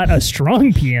 especially not a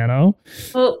strong piano.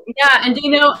 Well, yeah, and do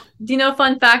you know a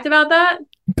fun fact about that?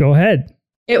 Go ahead.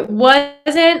 It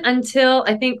wasn't until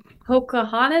I think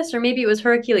Pocahontas or maybe it was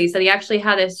Hercules that he actually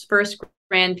had his first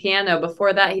grand piano.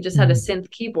 Before that, he just had a synth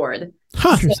keyboard.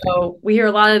 Huh. So we hear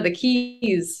a lot of the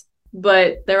keys,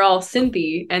 but they're all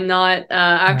synthy and not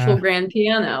actual grand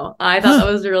piano. I thought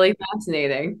that was really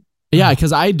fascinating. Yeah,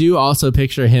 because I do also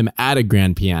picture him at a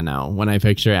grand piano when I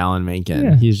picture Alan Menken.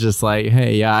 Yeah. He's just like,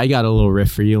 hey, yeah, I got a little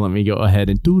riff for you. Let me go ahead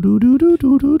and do.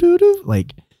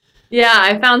 Like, yeah,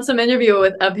 I found some interview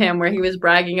of him where he was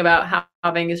bragging about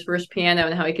having his first piano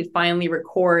and how he could finally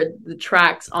record the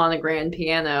tracks on a grand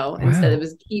piano instead of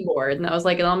his keyboard. And I was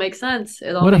like, it all makes sense.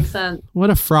 It all makes sense. What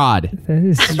a fraud. That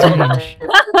is strange.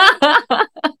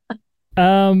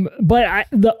 But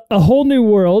A Whole New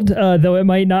World, though it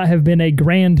might not have been a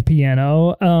grand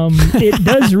piano, it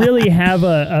does really have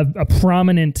a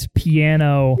prominent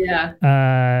piano.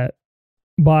 Yeah.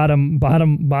 Bottom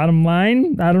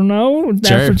line. I don't know if that's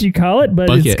Sure. what you call it, but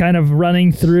Bucket. it's kind of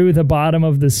running through the bottom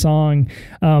of the song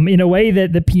in a way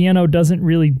that the piano doesn't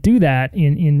really do that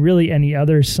in really any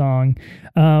other song,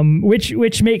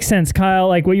 which makes sense, Kyle.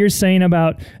 Like what you're saying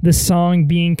about the song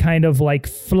being kind of like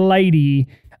flighty,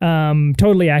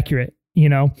 totally accurate. You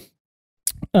know,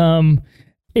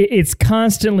 it's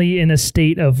constantly in a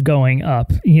state of going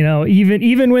up, you know,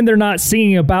 even when they're not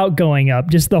singing about going up,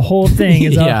 just the whole thing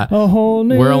is Yeah. a whole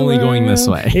new We're only going this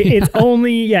world. way. It's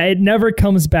only, it never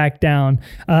comes back down.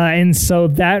 And so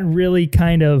that really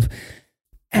kind of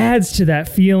adds to that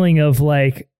feeling of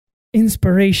like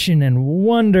inspiration and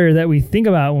wonder that we think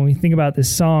about when we think about this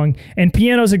song. And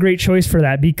piano is a great choice for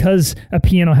that because a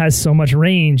piano has so much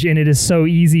range and it is so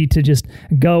easy to just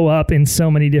go up in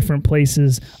so many different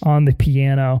places on the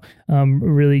piano.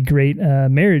 Really great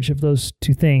marriage of those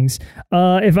two things.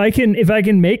 If I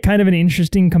can make kind of an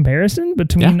interesting comparison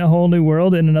between A Whole New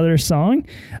World and another song,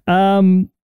 when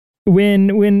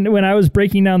I was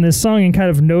breaking down this song and kind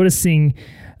of noticing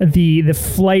the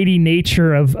flighty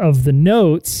nature of the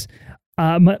notes,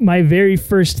 my very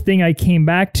first thing I came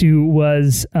back to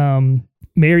was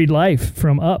Married Life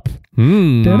from Up.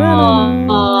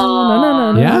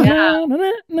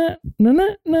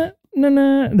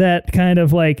 That kind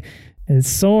of like is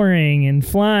soaring and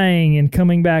flying and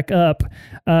coming back up.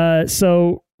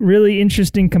 So really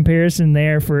interesting comparison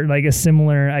there for like a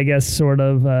similar, I guess, sort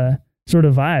of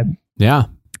vibe. Yeah.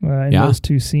 In those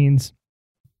two scenes.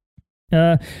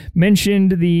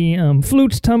 Mentioned the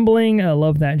flutes tumbling. I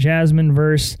love that Jasmine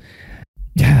verse.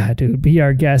 Yeah, dude, Be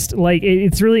Our Guest. Like,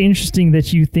 it's really interesting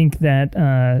that you think that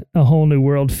A Whole New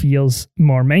World feels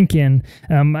more Menken.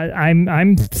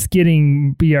 I'm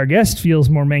getting Be Our Guest feels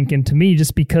more Menken to me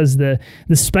just because the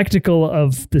spectacle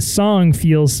of the song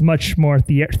feels much more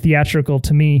theatrical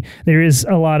to me. There is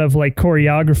a lot of like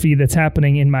choreography that's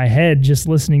happening in my head just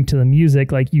listening to the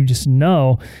music. Like you just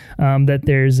know that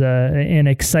there's an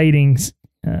exciting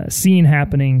scene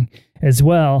happening as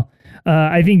well.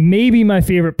 I think maybe my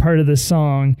favorite part of the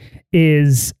song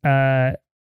is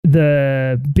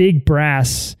the big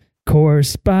brass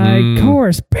course by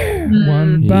course,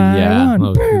 one by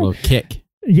one. Little kick.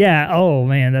 Yeah. Oh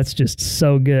man, that's just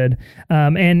so good.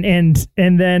 And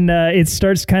then it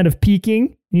starts kind of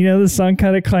peaking. You know, the song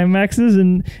kind of climaxes,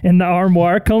 and the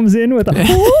armoire comes in with a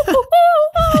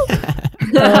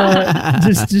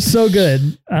just so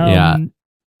good.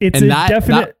 It's and a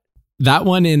definite. That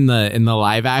one in the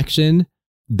live action,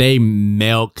 they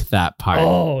milk that part.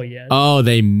 Oh yes. Oh,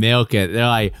 they milk it. They're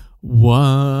like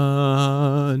one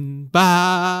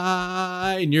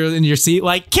by, and you're in your seat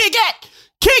like kick it,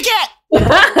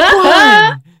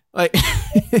 one. Like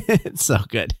it's so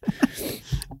good.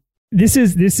 This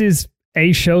is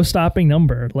a show-stopping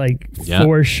number, like Yep.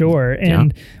 for sure.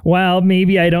 And while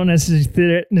maybe I don't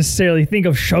necessarily think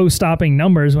of show-stopping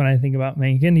numbers when I think about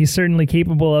Menken, he's certainly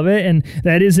capable of it, and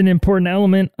that is an important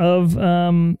element of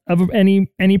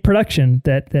any production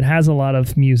that has a lot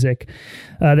of music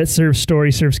that serves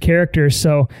story, serves character.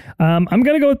 So I'm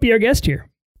gonna go with Be Our Guest here.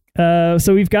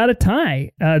 So we've got a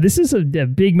tie. This is a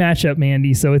big matchup,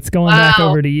 Mandy. So it's going back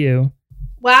over to you.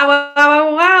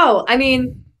 Wow. I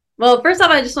mean, well, first off,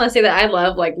 I just want to say that I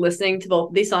love like listening to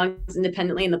both these songs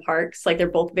independently in the parks. Like they're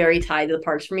both very tied to the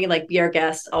parks for me. Like Be Our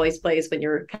Guest always plays when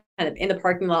you're kind of in the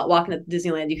parking lot walking up to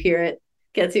Disneyland. You hear it,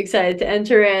 gets you excited to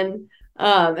enter in.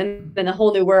 And then A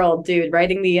Whole New World, dude,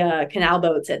 riding the canal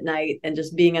boats at night and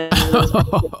just being a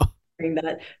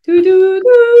that do do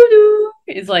do do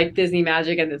is like Disney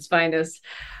magic at its finest.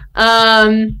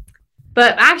 But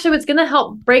actually, what's gonna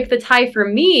help break the tie for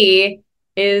me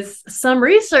is some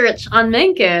research on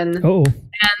Menken. Oh,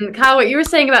 And Kyle, what you were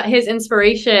saying about his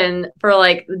inspiration for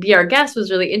like Be Our Guest was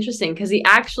really interesting because he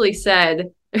actually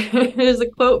said, there's a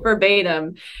quote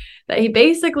verbatim, that he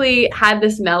basically had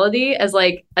this melody as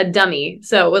like a dummy.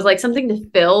 So it was like something to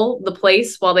fill the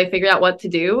place while they figured out what to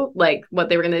do, like what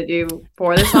they were going to do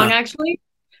for the song actually.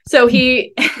 So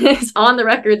he is on the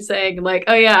record saying like,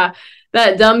 oh yeah,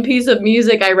 that dumb piece of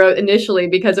music I wrote initially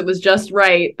because it was just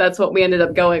right. That's what we ended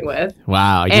up going with.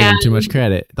 Wow, I gave him too much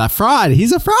credit. That fraud.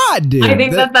 He's a fraud, dude. I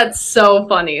think that's so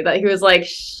funny that he was like,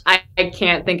 I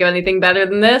can't think of anything better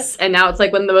than this. And now it's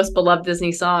like one of the most beloved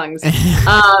Disney songs.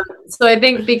 So I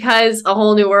think because A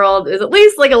Whole New World is at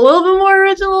least like a little bit more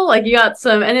original, like you got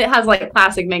some, and it has like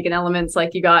classic Menken elements.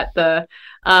 Like you got the,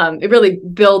 it really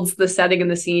builds the setting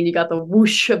and the scene. You got the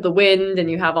whoosh of the wind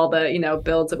and you have all the,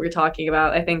 builds that we're talking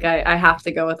about. I think I have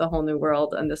to go with A Whole New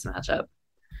World in this matchup.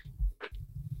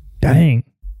 dang.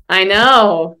 I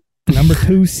know. Number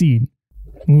 2 seed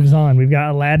moves on. We've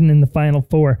got Aladdin in the final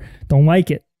 4. Don't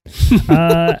like it.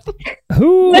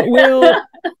 Who will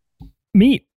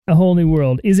meet A Whole New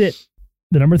World? Is it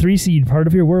the number 3 seed, Part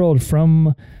of Your World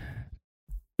from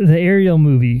the Ariel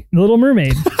movie, The Little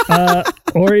Mermaid?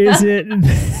 Or is it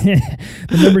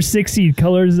the number 6 seed,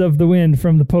 Colors of the Wind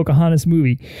from the Pocahontas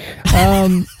movie?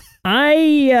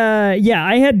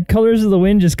 I had Colors of the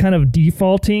Wind just kind of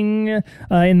defaulting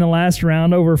in the last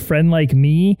round over Friend Like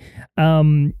Me.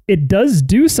 It does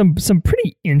do some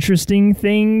pretty interesting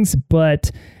things,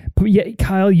 but yeah,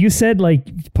 Kyle, you said like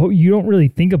you don't really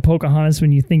think of Pocahontas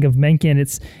when you think of Menken.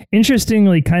 It's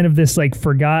interestingly kind of this like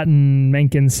forgotten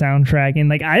Menken soundtrack, and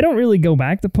like I don't really go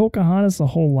back to Pocahontas a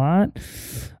whole lot.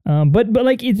 But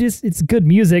like it's good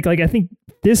music. Like I think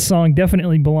this song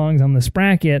definitely belongs on this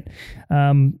bracket.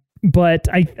 But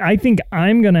I think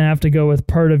I'm gonna have to go with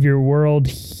Part of Your World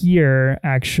here.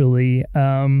 Actually,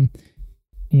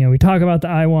 we talk about the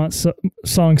I Want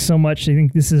song so much. I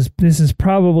think this is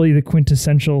probably the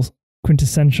quintessential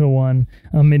one.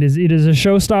 It is a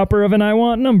showstopper of an I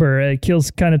Want number. It kills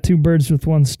kind of 2 birds with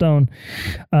 1 stone.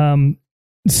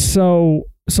 So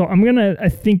I'm gonna, I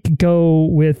think, go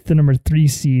with the number 3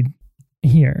 seed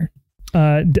here.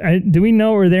 Do we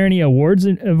know, are there any awards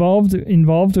involved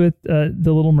with The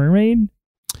Little Mermaid?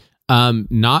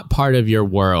 Not Part of Your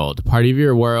World. Part of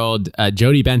Your World,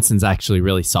 Jodie Benson's actually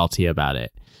really salty about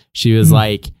it. She was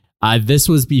like, this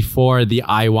was before the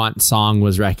I Want song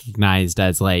was recognized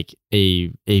as like a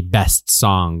best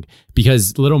song,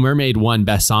 because Little Mermaid won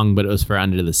best song, but it was for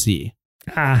Under the Sea.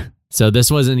 So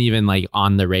this wasn't even like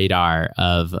on the radar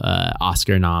of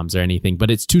Oscar noms or anything,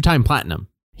 but it's 2-time platinum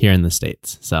here in the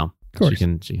States. So she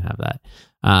can have that.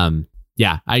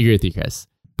 Yeah, I agree with you, Chris.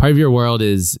 Part of Your World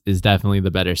is definitely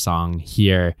the better song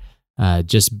here.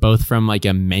 Just both from like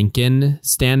a Menken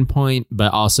standpoint,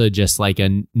 but also just like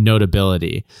a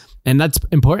notability. And that's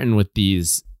important with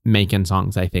these Menken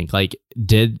songs, I think. Like,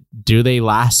 do they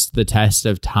last the test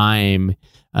of time?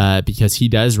 Because he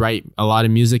does write a lot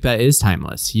of music that is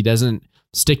timeless. He doesn't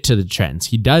stick to the trends.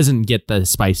 He doesn't get the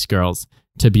Spice Girls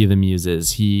to be the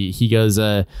muses. He goes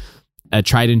a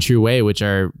tried and true way, which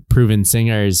are proven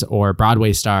singers or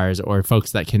Broadway stars or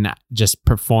folks that can just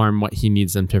perform what he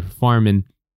needs them to perform. And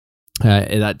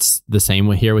that's the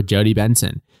same here with Jodie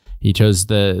Benson. He chose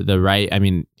the right,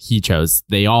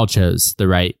 they all chose the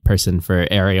right person for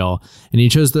Ariel, and he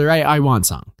chose the right I Want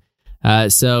song.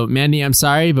 So Mandy, I'm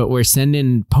sorry, but we're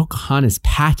sending Pocahontas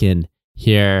packing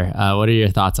here. What are your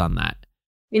thoughts on that?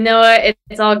 You know what?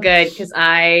 It's all good because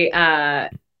I,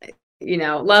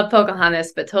 love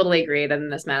Pocahontas, but totally agree that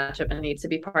in this matchup it needs to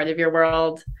be Part of Your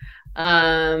World.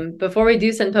 Before we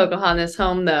do send Pocahontas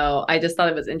home, though, I just thought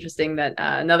it was interesting that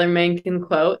another Menken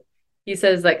quote. He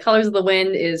says that Colors of the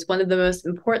Wind is one of the most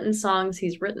important songs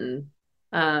he's written.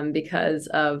 because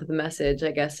of the message.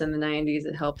 I guess in the 90s,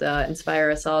 it helped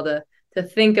inspire us all to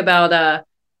think about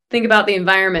the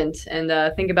environment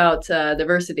and think about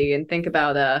diversity and think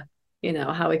about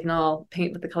how we can all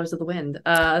paint with the colors of the wind.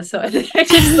 So I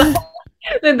just thought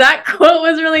that quote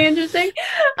was really interesting.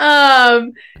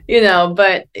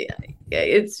 But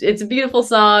it's a beautiful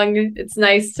song. It's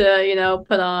nice to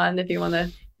put on if you want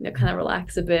to kind of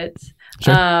relax a bit.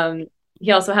 Sure.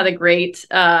 He also had a great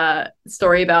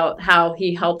story about how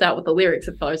he helped out with the lyrics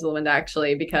of Colors of the Wind,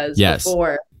 actually, because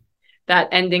before that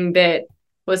ending bit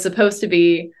was supposed to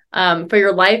be for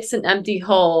your life's an empty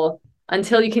hole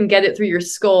until you can get it through your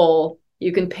skull,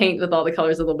 you can paint with all the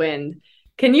colors of the wind.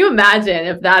 Can you imagine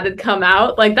if that had come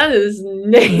out? Like, that is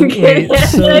naked.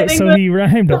 So he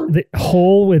rhymed the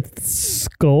hole with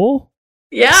skull?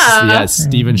 Yeah. Yes,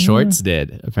 Stephen Schwartz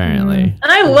did, apparently.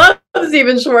 And I love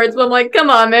Stephen Schwartz, but I'm like, come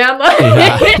on, man.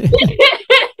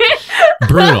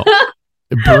 Brutal.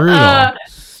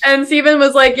 And Stephen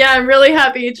was like, yeah, I'm really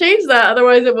happy you changed that.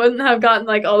 Otherwise, it wouldn't have gotten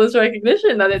like all this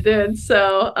recognition that it did.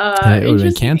 So it would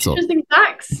have been canceled. Interesting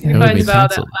facts you find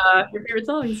about your favorite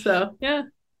songs. So, yeah.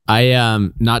 I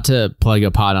not to plug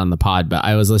a pod on the pod, but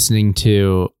I was listening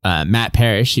to Matt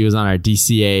Parrish. He was on our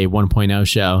DCA 1.0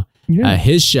 show,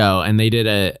 his show, and they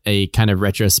did a kind of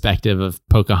retrospective of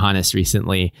Pocahontas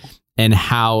recently, and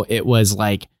how it was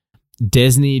like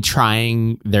Disney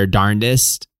trying their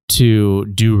darndest to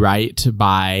do right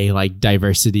by like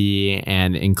diversity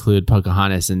and include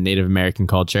Pocahontas and Native American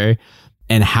culture,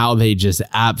 and how they just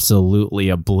absolutely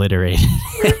obliterated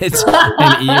it.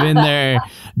 And even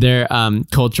their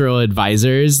cultural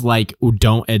advisors like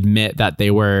don't admit that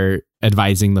they were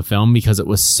advising the film because it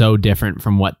was so different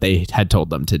from what they had told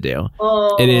them to do.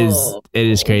 It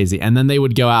is crazy. And then they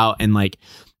would go out and like,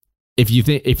 if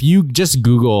you just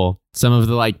Google some of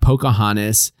the like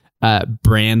Pocahontas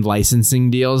brand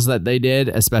licensing deals that they did,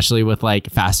 especially with like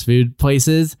fast food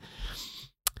places,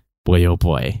 boy, oh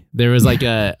boy, there was like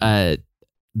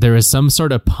there was some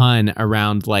sort of pun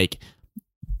around like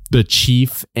the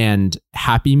Chief and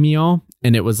Happy Meal.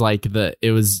 And it was like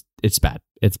it's bad.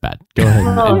 It's bad. Go ahead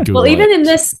and Google even it. in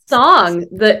this song,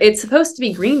 it's supposed to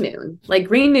be Green Moon. Like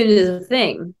Green Moon is a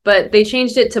thing, but they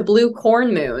changed it to Blue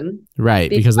Corn Moon. Right,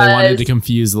 because they wanted to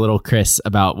confuse little Chris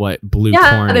about what blue corn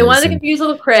is. Yeah, they wanted to confuse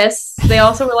little Chris. They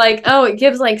also were like, oh, it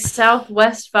gives like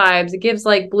Southwest vibes. It gives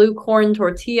like blue corn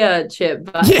tortilla chip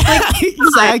vibes. Yeah,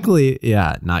 exactly.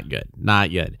 Yeah, not good.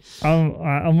 Not good.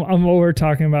 I'm over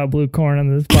talking about blue corn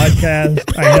on this podcast.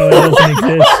 I know it doesn't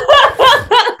exist.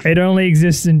 It only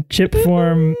exists in chip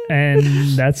form, and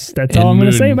that's all I'm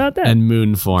going to say about that. And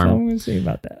moon form. That's all I'm going to say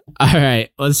about that. All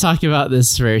right, let's talk about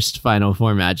this first Final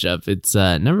Four matchup. It's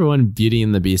number 1, Beauty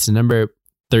and the Beast, and number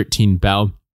 13,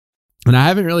 Belle. And I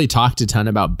haven't really talked a ton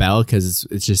about Belle because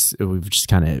we've just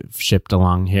kind of shipped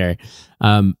along here.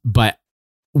 But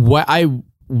what I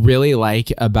really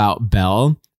like about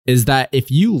Belle is that if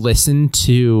you listen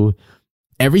to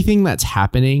everything that's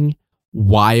happening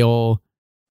while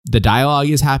the dialogue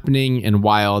is happening and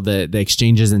while the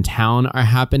exchanges in town are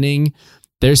happening,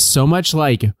 there's so much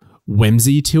like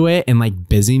whimsy to it and like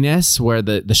busyness where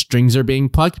the strings are being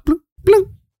plucked. Blunk,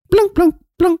 blunk, blunk, blunk,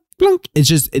 blunk, blunk.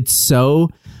 It's so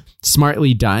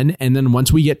smartly done. And then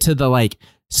once we get to the like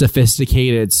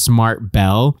sophisticated, smart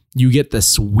Belle, you get the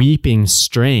sweeping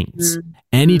strings.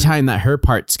 Anytime that her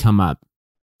parts come up,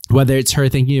 whether it's her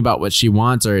thinking about what she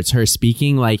wants or it's her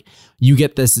speaking, like you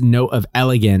get this note of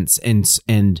elegance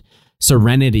and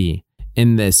serenity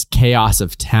in this chaos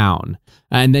of town.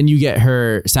 And then you get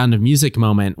her Sound of Music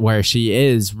moment where she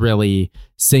is really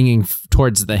singing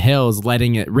towards the hills,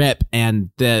 letting it rip.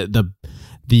 And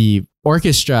the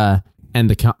orchestra and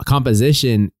the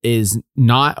composition is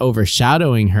not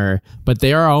overshadowing her, but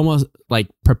they are almost like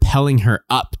propelling her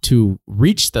up to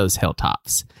reach those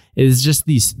hilltops. It is just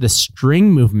the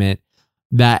string movement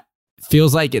that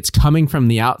feels like it's coming from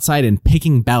the outside and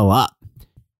picking Belle up.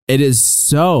 It is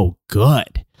so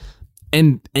good.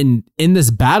 And in this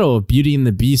battle of Beauty and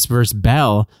the Beast versus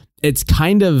Belle, it's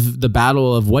kind of the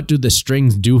battle of what do the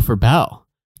strings do for Belle.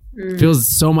 Feels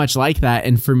so much like that.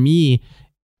 And for me,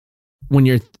 when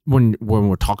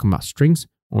we're talking about strings,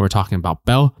 when we're talking about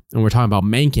Belle, and we're talking about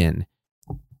Menken,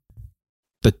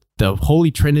 the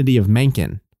holy trinity of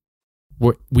Menken,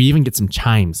 we even get some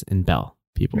chimes in Belle,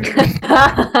 people.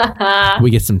 We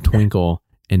get some twinkle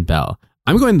in Belle.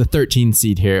 I'm going the 13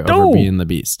 seed here over Beauty and the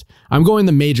Beast. I'm going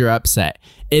the major upset.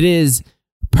 It is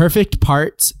perfect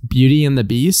parts Beauty and the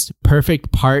Beast,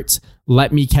 perfect parts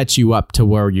let me catch you up to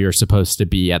where you're supposed to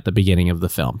be at the beginning of the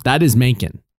film. That is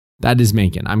Menken.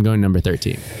 I'm going number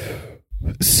 13.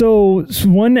 So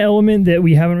one element that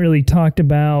we haven't really talked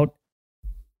about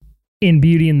in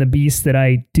Beauty and the Beast that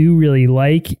I do really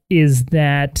like is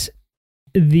that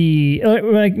we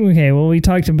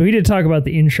did talk about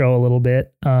the intro a little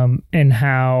bit, and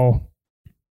how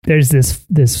there's this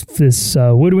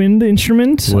woodwind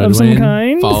instrument of some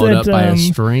kind followed up by a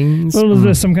string.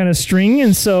 There's some kind of string,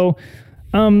 and so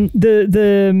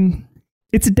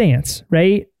it's a dance,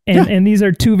 right? And these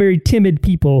are two very timid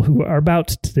people who are about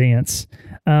to dance,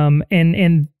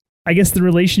 and I guess the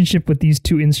relationship with these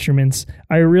two instruments,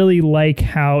 I really like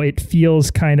how it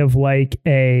feels kind of like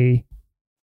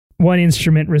one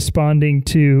instrument responding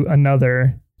to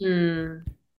another. And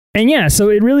so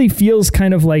it really feels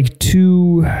kind of like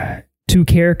two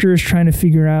characters trying to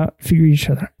figure each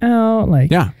other out.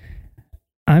 Like,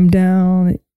 I'm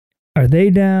down. Are they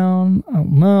down? I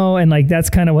don't know. And like, that's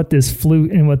kind of what this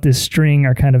flute and what this string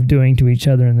are kind of doing to each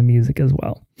other in the music as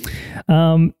well.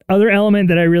 Other element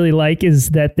that I really like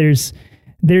is that there's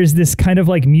this kind of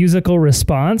like musical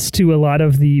response to a lot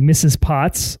of the Mrs.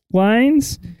 Potts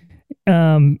lines.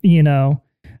 And then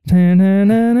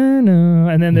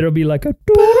there'll be like a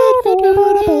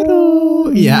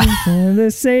to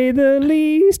say the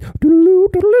least,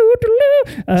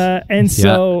 and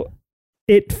so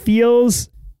it feels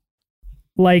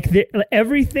like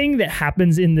everything that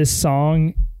happens in this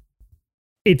song,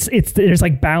 it's there's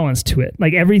like balance to it.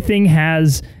 Like everything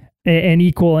has an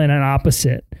equal and an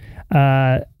opposite.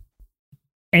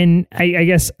 And I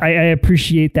guess I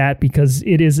appreciate that because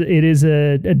it is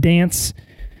a dance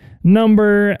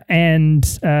number, and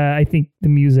I think the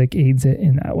music aids it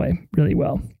in that way really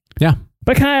well. Yeah.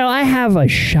 But Kyle, I have a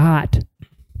shot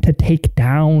to take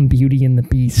down Beauty and the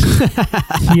Beast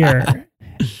here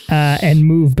and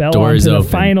move Belle on to the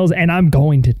finals, and I'm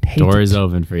going to take Door is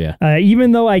open for you.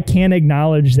 Even though I can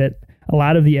acknowledge that a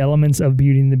lot of the elements of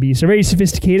Beauty and the Beast are very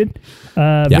sophisticated,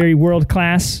 very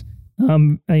world-class.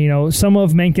 Some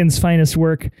of Menken's finest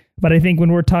work, but I think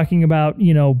when we're talking about,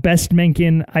 best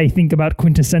Menken, I think about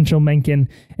quintessential Menken,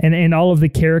 and all of the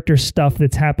character stuff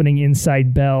that's happening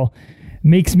inside Belle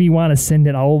makes me want to send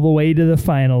it all the way to the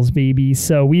finals, baby.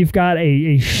 So we've got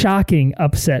a shocking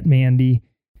upset, Mandy.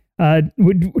 Do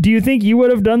you think you would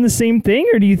have done the same thing,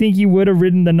 or do you think you would have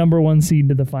ridden the number one seed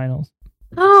to the finals?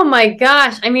 Oh my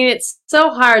gosh. I mean, it's so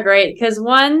hard, right? Because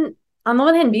on the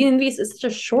one hand, Beauty and the Beast is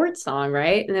such a short song,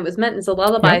 right? And it was meant as a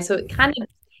lullaby, so it kind of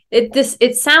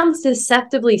it sounds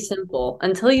deceptively simple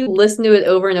until you listen to it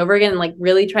over and over again and like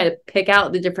really try to pick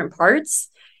out the different parts.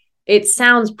 It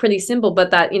sounds pretty simple,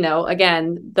 but that,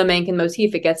 again, the Menken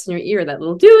motif, it gets in your ear, that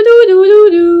little do do do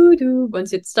do do do.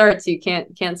 Once it starts, you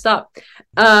can't stop.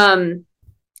 But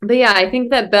yeah, I think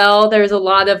that Belle, there's a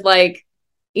lot of like,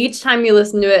 each time you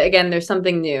listen to it again, there's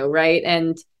something new, right?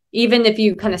 And even if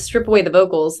you kind of strip away the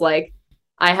vocals, like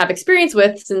I have experience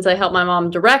with, since I helped my mom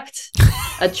direct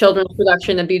a children's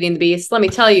production of Beauty and the Beast, let me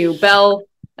tell you, Belle,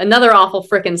 another awful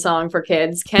frickin' song for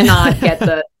kids, cannot get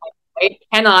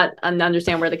cannot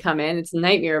understand where to come in. It's a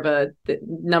nightmare of a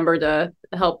number to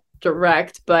help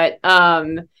direct, but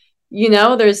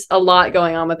there's a lot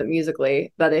going on with it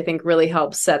musically that I think really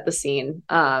helps set the scene,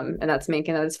 and that's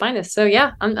Menken at its finest. So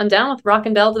yeah, I'm down with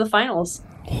rocking Belle to the finals.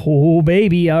 Oh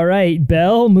baby, all right,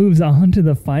 Belle moves on to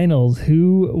the finals.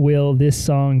 Who will this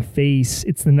song face?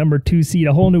 It's the number 2 seed,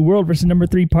 A Whole New World, versus number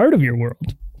 3, Part of Your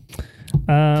World.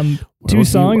 Two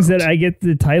songs that I get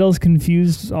the titles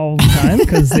confused all the time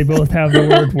because they both have the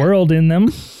word world in them.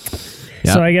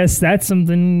 Yep. So I guess that's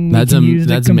something we can use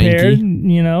to compare.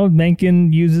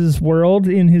 Menken uses world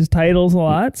in his titles a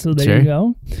lot, so there you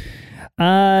go.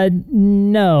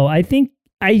 No, I think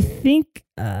I'm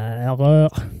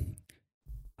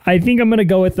going to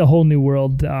go with The Whole New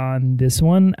World on this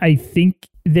one. I think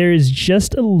there is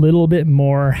just a little bit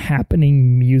more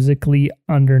happening musically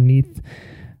underneath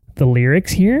the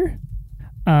lyrics here.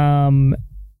 And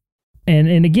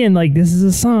again, like, this is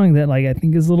a song that, like, I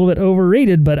think is a little bit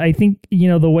overrated, but I think,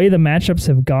 the way the matchups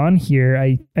have gone here,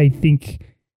 I think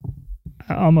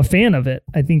I'm a fan of it.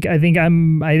 I think I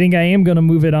am going to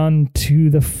move it on to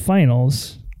the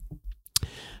finals.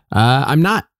 I'm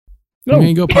not. I'm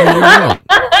going to go Part of Your World.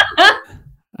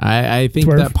 I think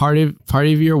that part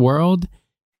of Your World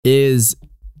is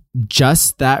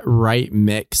just that right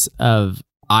mix of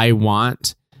I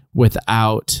want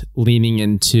without leaning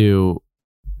into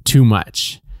too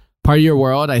much. Part of Your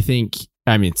World,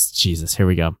 it's Jesus, here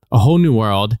we go. A Whole New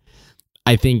World,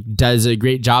 I think, does a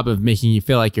great job of making you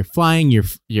feel like you're flying.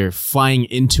 You're flying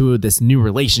into this new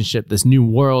relationship, this new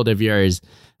world of yours,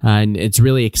 and it's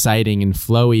really exciting and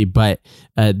flowy. But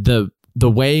the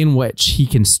way in which he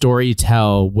can story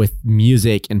tell with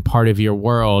music and Part of Your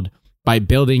World, by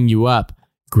building you up,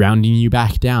 grounding you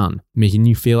back down, making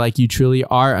you feel like you truly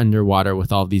are underwater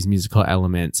with all these musical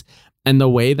elements, and the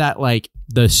way that like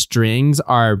the strings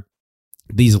are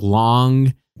these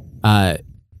long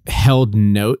held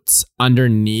notes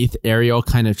underneath Ariel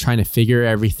kind of trying to figure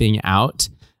everything out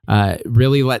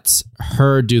really lets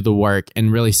her do the work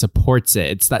and really supports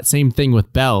it. It's that same thing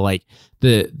with Belle. Like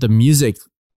the music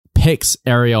picks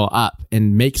Ariel up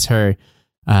and makes her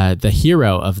the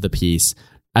hero of the piece,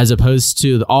 as opposed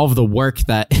to all of the work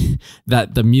that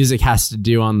that the music has to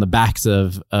do on the backs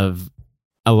of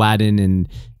Aladdin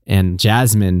and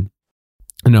Jasmine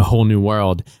in A Whole New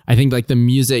World. I think like the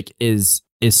music is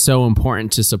so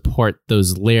important to support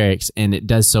those lyrics, and it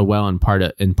does so well in part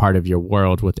of your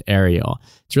world with Ariel.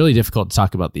 It's really difficult to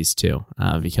talk about these two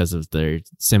because of their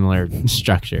similar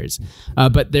structures.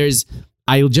 But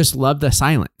I just love the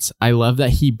silence. I love that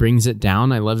he brings it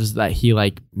down. I love that he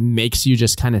like makes you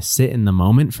just kind of sit in the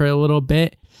moment for a little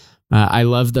bit. I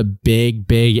love the big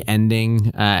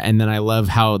ending. And then I love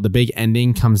how the big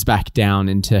ending comes back down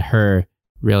into her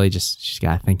really just, she's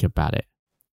got to think about it.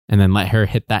 And then let her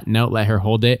hit that note, let her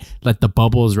hold it, let the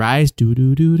bubbles rise. Do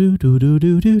do do do do do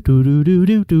do do do do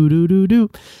do do do do.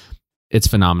 It's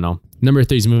phenomenal. Number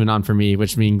 3 is moving on for me,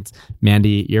 which means,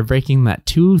 Mandy, you're breaking that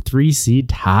 2-3 seed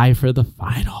tie for the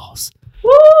finals.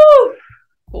 Woo!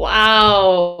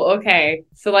 Wow. Okay.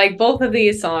 So like both of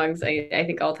these songs, I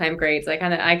think all-time greats. I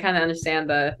kind of understand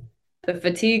the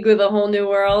fatigue with A Whole New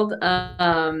World.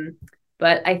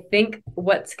 But I think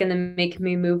what's gonna make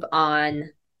me move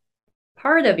on,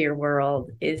 Part of Your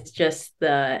World, is just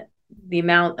the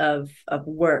amount of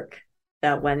work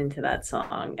that went into that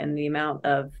song and the amount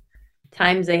of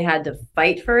times they had to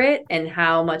fight for it and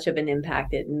how much of an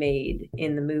impact it made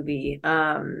in the movie.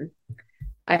 There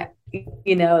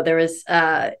was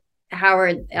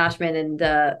Howard Ashman and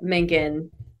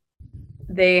Menken.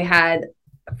 They had,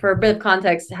 for a bit of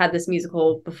context, had this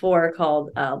musical before called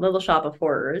Little Shop of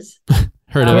Horrors.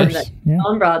 Heard of it?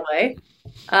 On Broadway.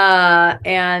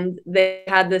 And they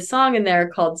had this song in there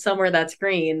called Somewhere That's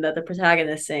Green that the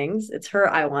protagonist sings. It's her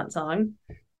I Want song.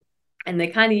 And they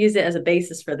kind of used it as a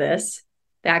basis for this.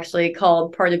 They actually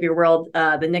called Part of Your World,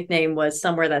 the nickname was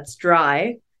Somewhere That's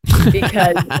Dry,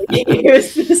 because they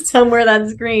used Somewhere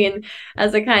That's Green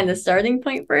as a kind of starting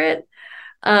point for it.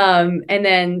 And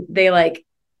then they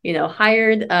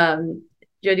hired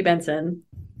Jodie Benson.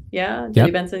 Yeah, Jodie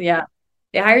Yep. Benson, yeah.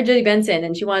 They hired Jodie Benson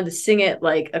and she wanted to sing it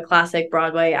like a classic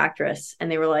Broadway actress.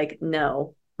 And they were like,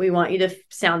 no, we want you to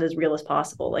sound as real as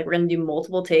possible. Like, we're going to do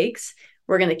multiple takes.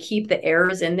 We're going to keep the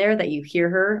errors in there that you hear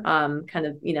her kind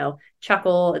of,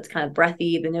 chuckle. It's kind of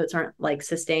breathy. The notes aren't like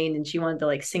sustained. And she wanted to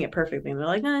like sing it perfectly. And they're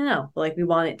like, no. Like, we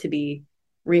want it to be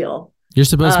real. You're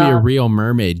supposed to be a real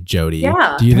mermaid, Jodie.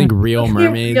 Yeah. Do you think real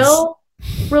mermaids... Real,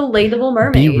 relatable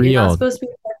mermaid. Be real. You're not supposed to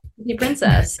be a Disney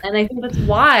princess. And I think that's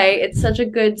why it's such a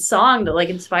good song that like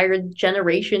inspired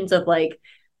generations of like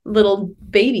little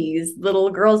babies, little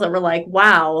girls that were like,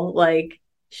 wow, like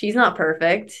she's not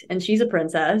perfect and she's a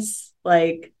princess.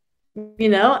 Like, I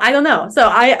don't know. So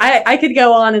I could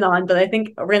go on and on, but I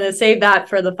think we're going to save that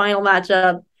for the final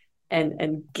matchup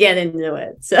and get into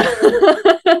it. So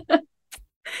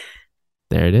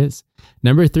there it is.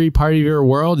 Number 3, Part of Your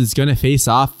World, is going to face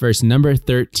off versus number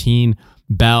 13,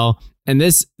 Belle. And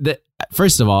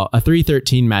first of all, a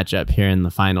 3-13 matchup here in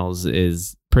the finals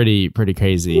is pretty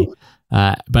crazy.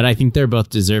 But I think they're both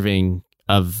deserving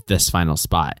of this final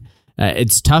spot.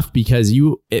 It's tough because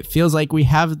it feels like we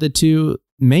have the two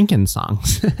Menken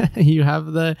songs. You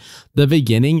have the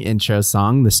beginning intro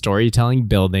song, the storytelling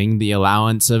building, the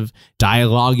allowance of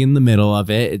dialogue in the middle of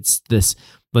it. It's this,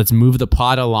 let's move the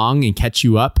plot along and catch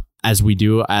you up as we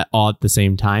do all at the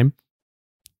same time.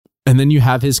 And then you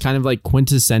have his kind of like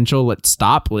quintessential, let's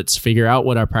stop, let's figure out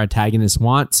what our protagonist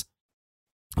wants.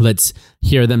 Let's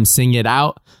hear them sing it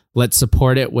out. Let's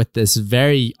support it with this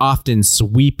very often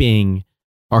sweeping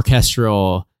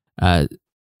orchestral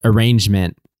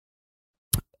arrangement.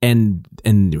 And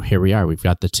here we are. We've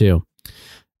got the two.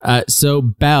 So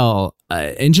Belle,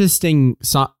 interesting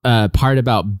part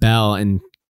about Belle, and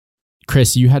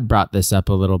Chris, you had brought this up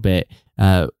a little bit,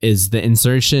 is the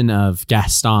insertion of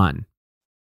Gaston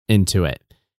into it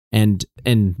and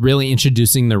really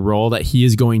introducing the role that he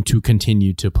is going to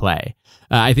continue to play.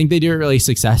 I think they do it really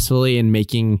successfully in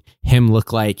making him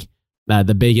look like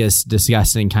the biggest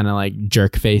disgusting kind of like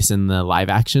jerk face in the live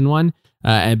action one.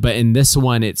 But in this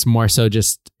one, it's more so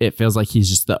just, it feels like he's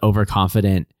just the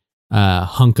overconfident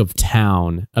hunk of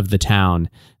the town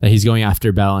that he's going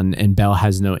after Belle, and Belle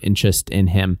has no interest in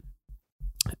him.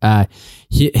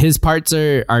 His parts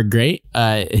are great.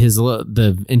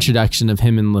 The introduction of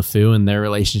him and LeFou and their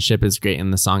relationship is great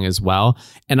in the song as well.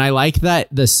 And I like that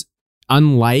this,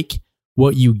 unlike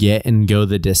what you get in Go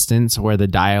the Distance, where the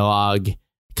dialogue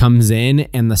comes in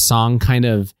and the song kind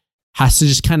of has to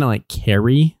just kind of like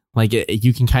carry, like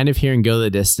you can kind of hear and go the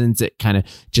distance. It kind of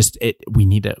just, we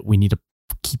need to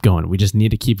keep going. We just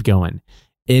need to keep going.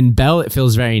 In Belle, it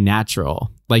feels very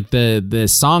natural. Like the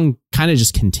song kind of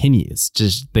just continues,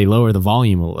 just they lower the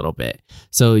volume a little bit.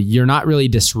 So you're not really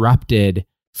disrupted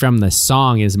from the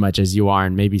song as much as you are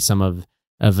in maybe some of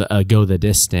Go the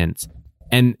Distance.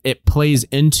 And it plays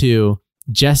into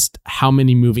just how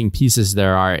many moving pieces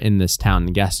there are in this town.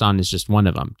 Gaston is just one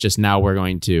of them. Just now we're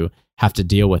going to have to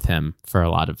deal with him for a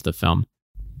lot of the film.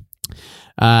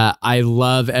 I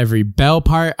love every Belle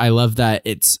part. I love that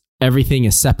everything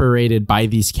is separated by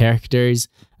these characters.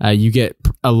 You get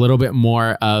a little bit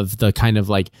more of the kind of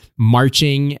like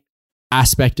marching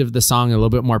aspect of the song, a little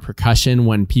bit more percussion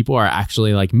when people are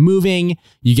actually like moving.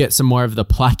 You get some more of the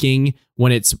plucking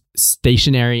when it's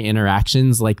stationary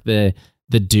interactions, like the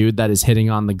dude that is hitting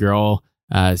on the girl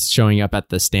showing up at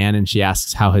the stand and she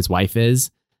asks how his wife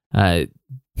is.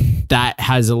 That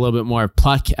has a little bit more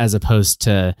pluck as opposed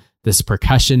to this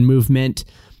percussion movement.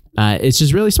 It's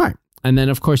just really smart. And then,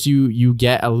 of course, you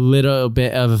get a little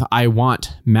bit of I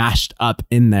Want mashed up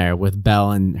in there with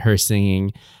Belle and her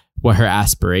singing what her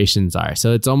aspirations are.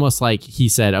 So it's almost like he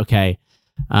said, okay,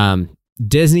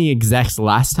 Disney execs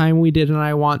last time we did an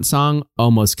I Want song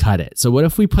almost cut it. So what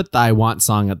if we put the I Want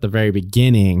song at the very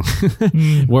beginning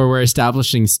where we're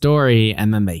establishing story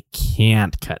and then they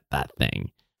can't cut that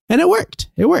thing? And it worked.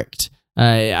 It worked.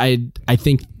 I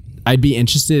think I'd be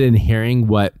interested in hearing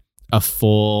what a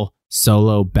full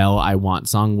solo Belle I Want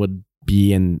song would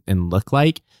be and look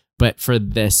like. But for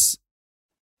this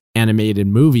animated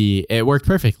movie, it worked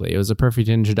perfectly. It was a perfect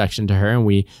introduction to her, and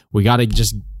we got to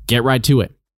just get right to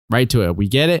it. We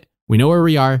get it. We know where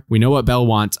we are. We know what Belle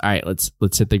wants. All right,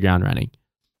 let's hit the ground running.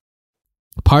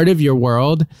 Part of Your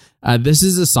World. This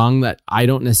is a song that I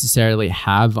don't necessarily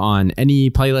have on any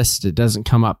playlist. It doesn't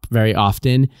come up very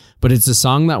often, but it's a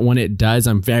song that when it does,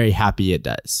 I'm very happy it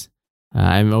does.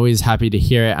 I'm always happy to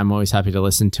hear it. I'm always happy to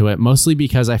listen to it, mostly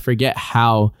because I forget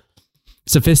how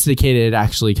sophisticated it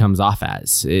actually comes off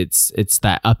as. It's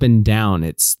that up and down.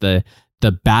 It's the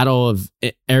battle of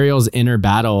Ariel's inner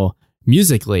battle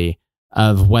musically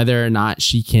of whether or not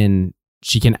she can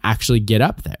actually get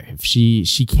up there. If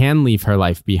she can leave her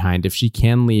life behind, if she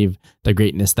can leave the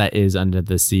greatness that is under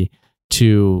the sea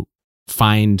to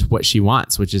find what she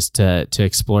wants, which is to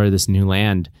explore this new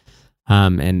land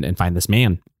and find this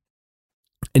man.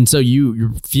 And so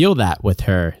you feel that with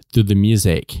her through the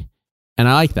music. And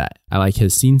I like that. I like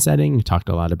his scene setting. We talked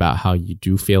a lot about how you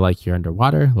do feel like you're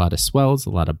underwater, a lot of swells, a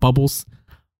lot of bubbles,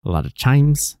 a lot of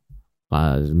chimes, a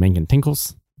lot of Menken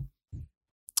tinkles.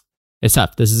 It's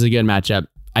tough. This is a good matchup.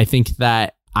 I think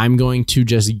that I'm going to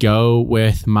just go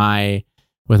with my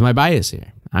bias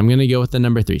here. I'm going to go with the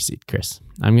number 3 seed, Chris.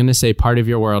 I'm going to say Part of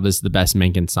Your World is the best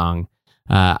Menken song.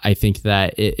 I think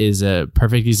that it is a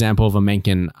perfect example of a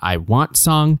Menken I Want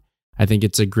song. I think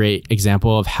it's a great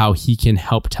example of how he can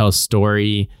help tell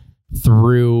story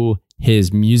through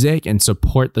his music and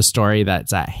support the story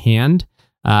that's at hand.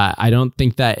 I don't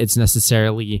think that it's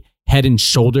necessarily head and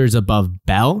shoulders above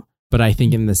Belle, but I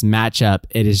think in this matchup,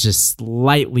 it is just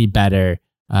slightly better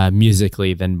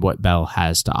musically than what Belle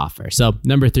has to offer. So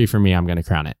number 3 for me, I'm going to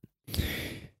crown it.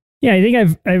 Yeah, I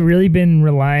think I've really been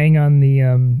relying on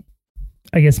the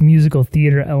musical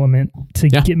theater element to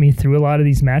get me through a lot of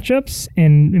these matchups.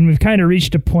 And we've kind of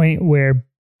reached a point where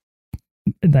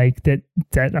like that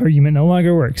argument no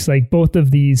longer works. Like both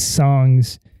of these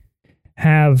songs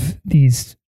have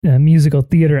these musical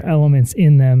theater elements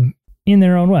in them in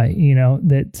their own way. You know,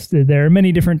 that there are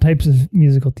many different types of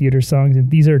musical theater songs,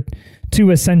 and these are 2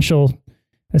 essential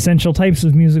types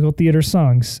of musical theater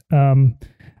songs.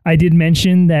 I did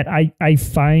mention that I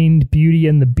find Beauty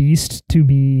and the Beast to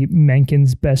be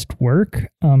Menken's best work.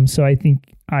 So I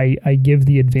think I give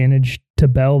the advantage to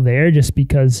Belle there just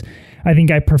because I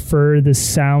think I prefer the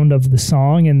sound of the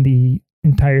song and the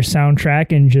entire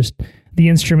soundtrack and just the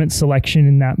instrument selection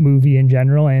in that movie in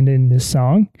general and in this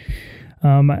song. I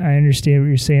understand what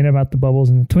you're saying about the bubbles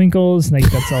and the twinkles. Like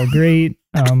that's all great.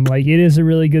 Like it is a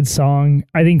really good song.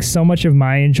 I think so much of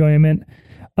my enjoyment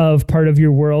of Part of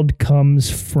Your World comes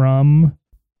from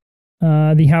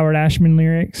the Howard Ashman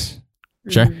lyrics.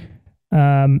 Sure.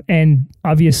 And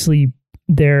obviously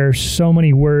there are so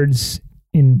many words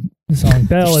in the song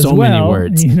Belle as so well. Many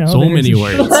words. You know, so many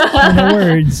words.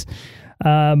 Words.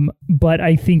 But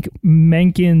I think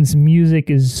Menken's music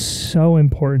is so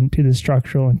important to the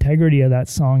structural integrity of that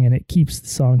song, and it keeps the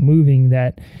song moving,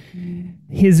 that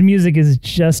his music is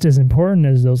just as important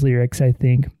as those lyrics, I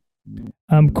think.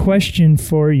 Question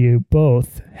for you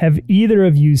both. Have either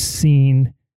of you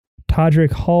seen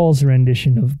Todrick Hall's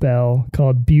rendition of Belle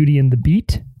called Beauty and the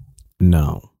Beat?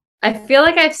 No. I feel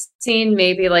like I've seen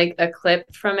maybe like a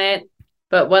clip from it,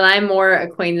 but what I'm more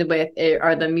acquainted with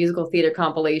are the musical theater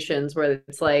compilations where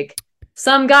it's like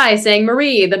some guy saying,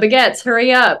 Marie, the baguettes,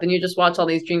 hurry up. And you just watch all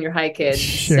these junior high kids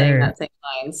saying that same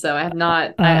line. So I have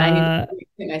not, I need to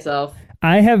repeat myself.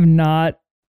 I have not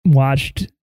watched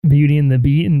Beauty and the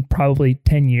Beat in probably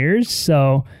 10 years.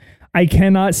 So I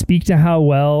cannot speak to how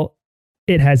well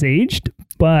it has aged,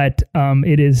 but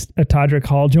it is a Todrick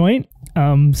Hall joint.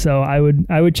 So I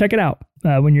would check it out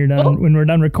when you're done, when we're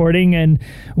done recording, and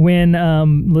when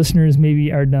listeners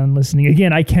maybe are done listening.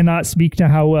 Again, I cannot speak to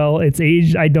how well it's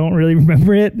aged. I don't really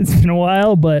remember it. It's been a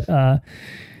while, but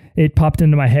it popped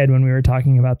into my head when we were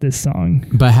talking about this song.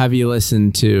 But have you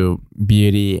listened to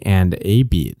Beauty and a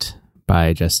Beat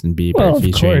by Justin Bieber? Well, of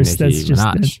course, Nicki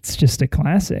Minaj? that's just a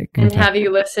classic. And have you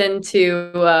listened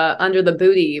to Under the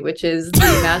Booty, which is the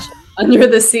mashup Under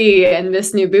the Sea and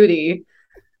Miss New Booty?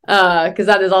 Because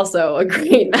that is also a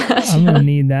great mashup. I'm gonna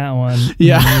need that one.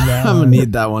 Yeah, I'm gonna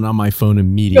need that one on my phone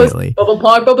immediately. Bubble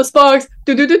Pog, Bubble Sparks,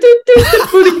 booty, booty,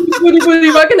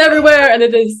 rocking everywhere, and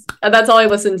it is. That's all I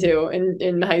listened to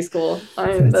in high school.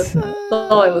 That's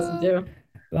all I listened to.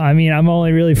 I mean, I'm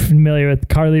only really familiar with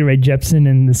Carly Rae Jepsen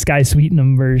and the Sky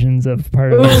Sweetenham versions of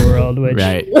Part of the World, which,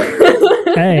 Right.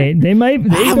 hey, they go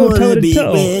toe to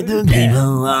toe.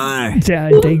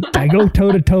 I go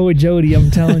toe to toe with Jody.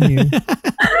 I'm telling you.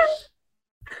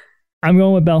 I'm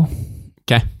going with Belle.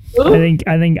 Okay.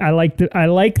 I think I like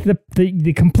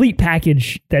the complete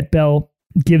package that Belle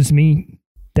gives me,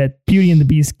 that Beauty and the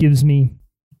Beast gives me,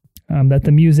 that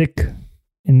the music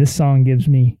in this song gives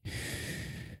me.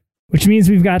 Which means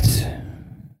we've got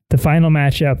the final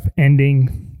matchup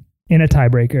ending in a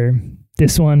tiebreaker.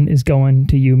 This one is going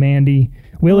to you, Mandy.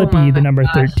 Will it be the number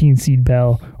 13 seed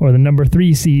Belle or the number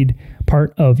 3 seed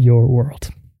Part of Your World?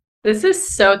 This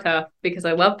is so tough because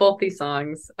I love both these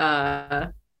songs.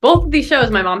 Both of these shows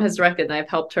my mom has directed and I've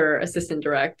helped her assistant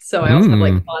direct. So I also have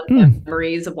like fond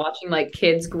memories of watching like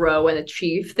kids grow and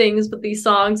achieve things with these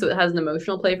songs. So it has an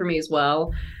emotional play for me as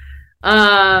well.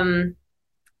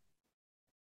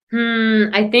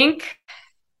 I think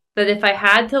that if I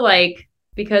had to like,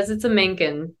 because it's a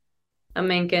Menken,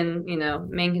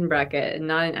 Menken bracket and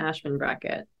not an Ashman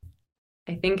bracket.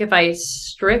 I think if I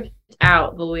stripped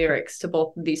out the lyrics to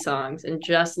both of these songs and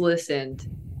just listened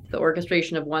to the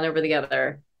orchestration of one over the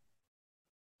other,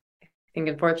 I think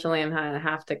unfortunately I'm going to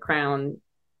have to crown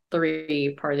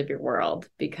 3 Part of Your World,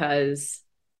 because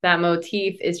that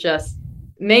motif is just,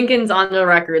 Menken's on the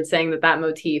record saying that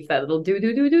motif, that little do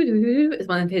is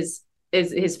one of his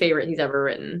favorite he's ever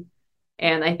written.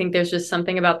 And I think there's just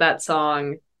something about that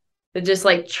song that just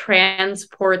like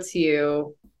transports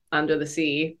you under the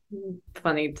sea.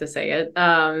 Funny to say it.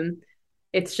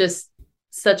 It's just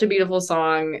such a beautiful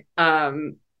song.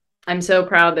 I'm so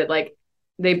proud that like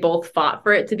they both fought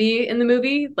for it to be in the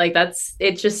movie. Like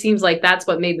it just seems like that's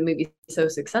what made the movie so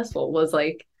successful, was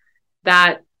like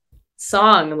that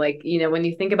song. Like, when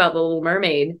you think about The Little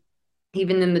Mermaid,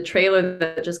 even in the trailer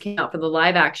that just came out for the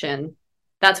live action,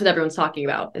 that's what everyone's talking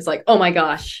about. It's like, oh my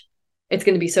gosh, it's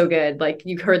going to be so good. Like,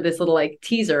 you heard this little like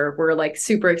teaser. We're like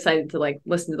super excited to like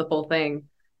listen to the full thing.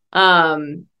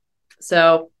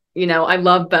 So, I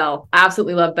love Belle.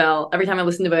 Absolutely love Belle. Every time I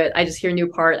listen to it, I just hear a new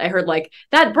part. I heard like,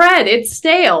 that bread, it's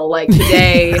stale. Like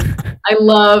today, I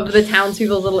love the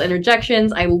townspeople's little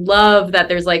interjections. I love that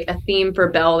there's like a theme for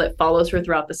Belle that follows her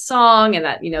throughout the song, and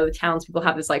that, the townspeople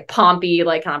have this like pompy,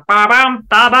 like kind of ba-bum,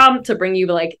 ba-bum to bring you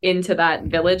like into that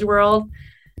village world.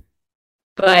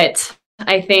 But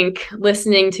I think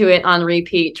listening to it on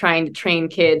repeat, trying to train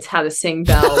kids how to sing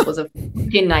Belle was a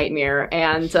fucking nightmare,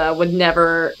 and would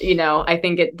never, I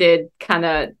think it did kind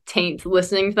of taint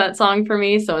listening to that song for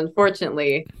me. So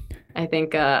unfortunately, I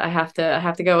think I have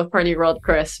to go with Part of Your World,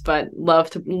 Chris. But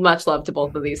much love to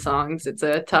both of these songs. It's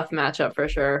a tough matchup for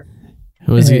sure. It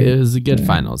was a good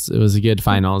finals. It was a good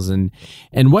finals, and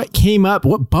what came up,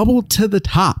 what bubbled to the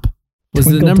top was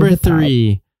the number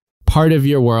 3. Part of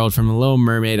Your World from The Little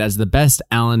Mermaid as the best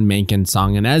Alan Menken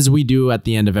song. And as we do at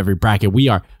the end of every bracket, we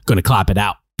are going to clap it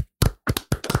out.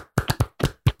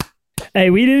 Hey,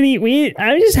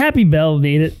 I'm just happy Belle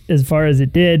made it as far as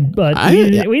it did, but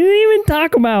we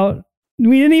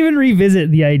didn't even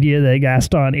revisit the idea that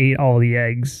Gaston ate all the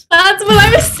eggs. That's what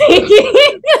I was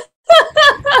thinking.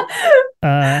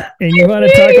 And you want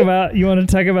to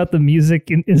talk about the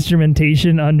music and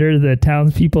instrumentation under the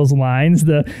townspeople's lines.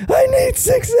 I need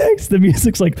 6 eggs. The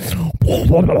music's like. It's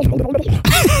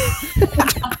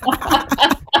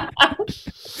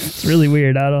really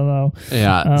weird. I don't know.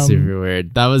 Yeah, super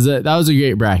weird. That was a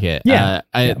great bracket. Yeah,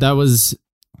 that was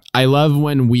I love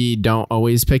when we don't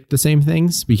always pick the same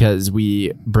things, because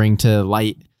we bring to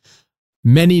light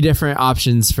many different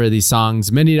options for these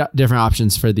songs, many different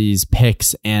options for these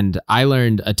picks. And I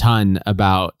learned a ton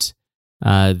about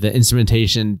the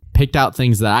instrumentation, picked out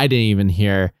things that I didn't even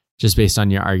hear just based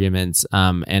on your arguments.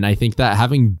 And I think that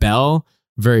having Belle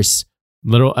versus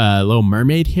Little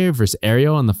Mermaid here versus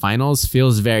Ariel in the finals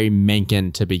feels very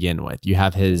Menken to begin with. You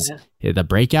have the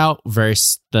breakout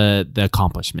versus the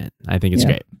accomplishment. I think it's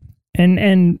great.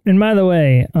 And by the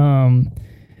way,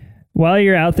 while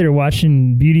you're out there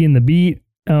watching Beauty and the Beat,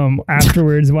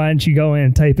 afterwards, why don't you go in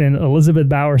and type in Elizabeth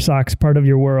Bowersock's Part of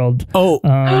Your World?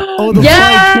 The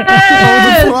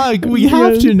Yes! plug. We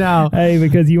have to now. Hey,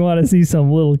 because you want to see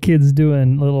some little kids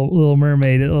doing Little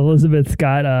Mermaid. Elizabeth's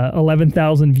got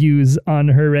 11,000 views on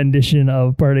her rendition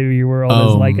of Part of Your World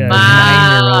as like a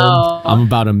 9-year-old. I'm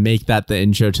about to make that the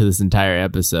intro to this entire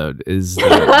episode, is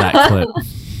that clip.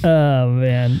 Oh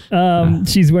man,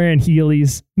 she's wearing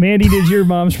Heelys. Mandy, did your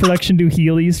mom's production do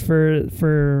Heelys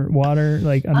for water,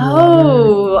 like underwater?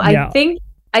 Oh, yeah.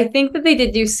 I think that they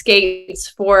did do skates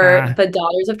for the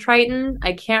Daughters of Triton.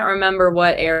 I can't remember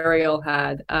what Ariel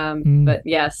had, but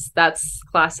yes, that's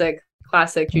classic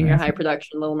junior high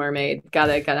production Little Mermaid.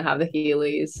 Gotta have the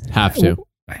Heelys. Have to.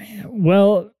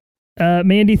 Well,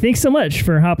 Mandy, thanks so much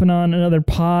for hopping on another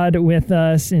pod with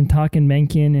us and talking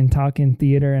Menken and talking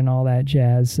theater and all that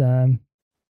jazz.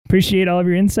 Appreciate all of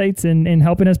your insights and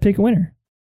helping us pick a winner.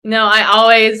 No, I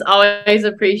always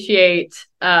appreciate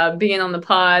being on the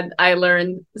pod. I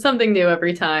learn something new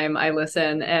every time I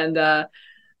listen, and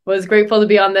was grateful to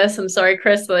be on this. I'm sorry,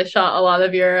 Chris, that I shot a lot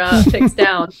of your picks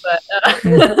down, but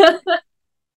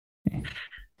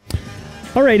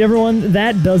all right, everyone,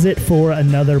 that does it for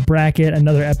another bracket,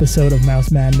 another episode of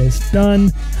Mouse Madness done.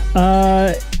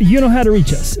 You know how to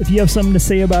reach us. If you have something to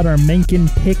say about our Menken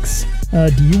picks,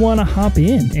 do you want to hop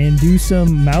in and do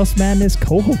some Mouse Madness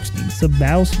co-hosting, some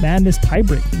Mouse Madness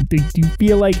tie-breaking? Do you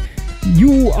feel like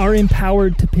you are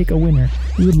empowered to pick a winner?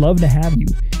 We would love to have you.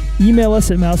 Email us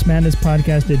at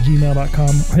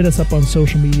mousemadnesspodcast@gmail.com or hit us up on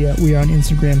social media. We are on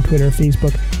Instagram, Twitter,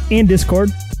 Facebook, and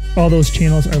Discord. All those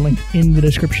channels are linked in the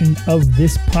description of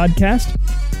this podcast.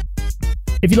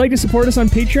 If you'd like to support us on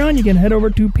Patreon, you can head over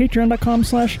to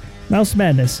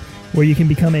patreon.com/mousemadness, where you can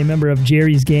become a member of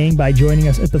Jerry's gang by joining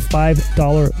us at the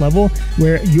 $5 level,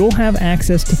 where you'll have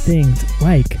access to things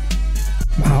like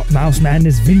Mouse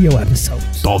Madness video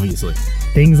episodes. Obviously.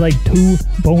 Things like 2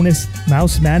 bonus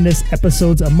Mouse Madness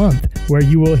episodes a month, where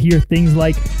you will hear things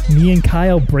like me and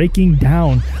Kyle breaking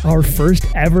down our first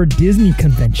ever Disney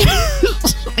convention.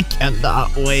 I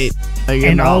cannot wait.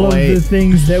 And all of the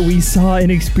things that we saw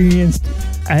and experienced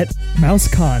at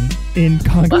MouseCon in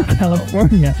Concord,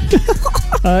 California.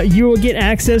 You will get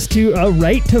access to a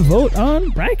right to vote on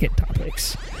bracket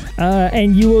topics.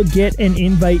 And you will get an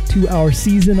invite to our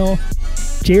seasonal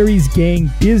Jerry's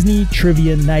Gang Disney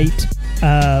Trivia Night,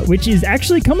 which is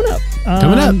actually coming up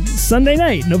Sunday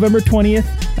night, November 20th.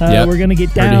 We're going to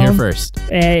get down. Heard it here first.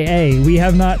 Hey, we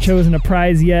have not chosen a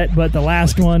prize yet, but the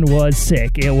last one was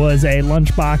sick. It was a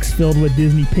lunchbox filled with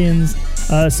Disney pins.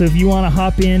 So if you want to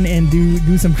hop in and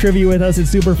do some trivia with us, it's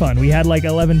super fun. We had like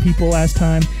 11 people last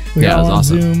time. We were all on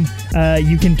awesome. Zoom.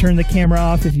 You can turn the camera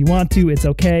off if you want to. It's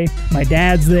okay. My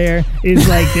dad's there. It's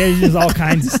like there's just all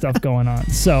kinds of stuff going on.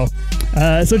 So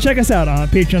check us out on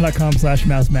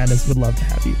patreon.com/mousemadness. Would love to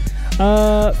have you.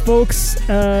 Folks,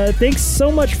 thanks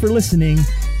so much for listening.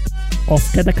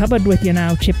 Off to the cupboard with you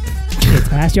now, Chip. It's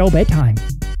past your bedtime.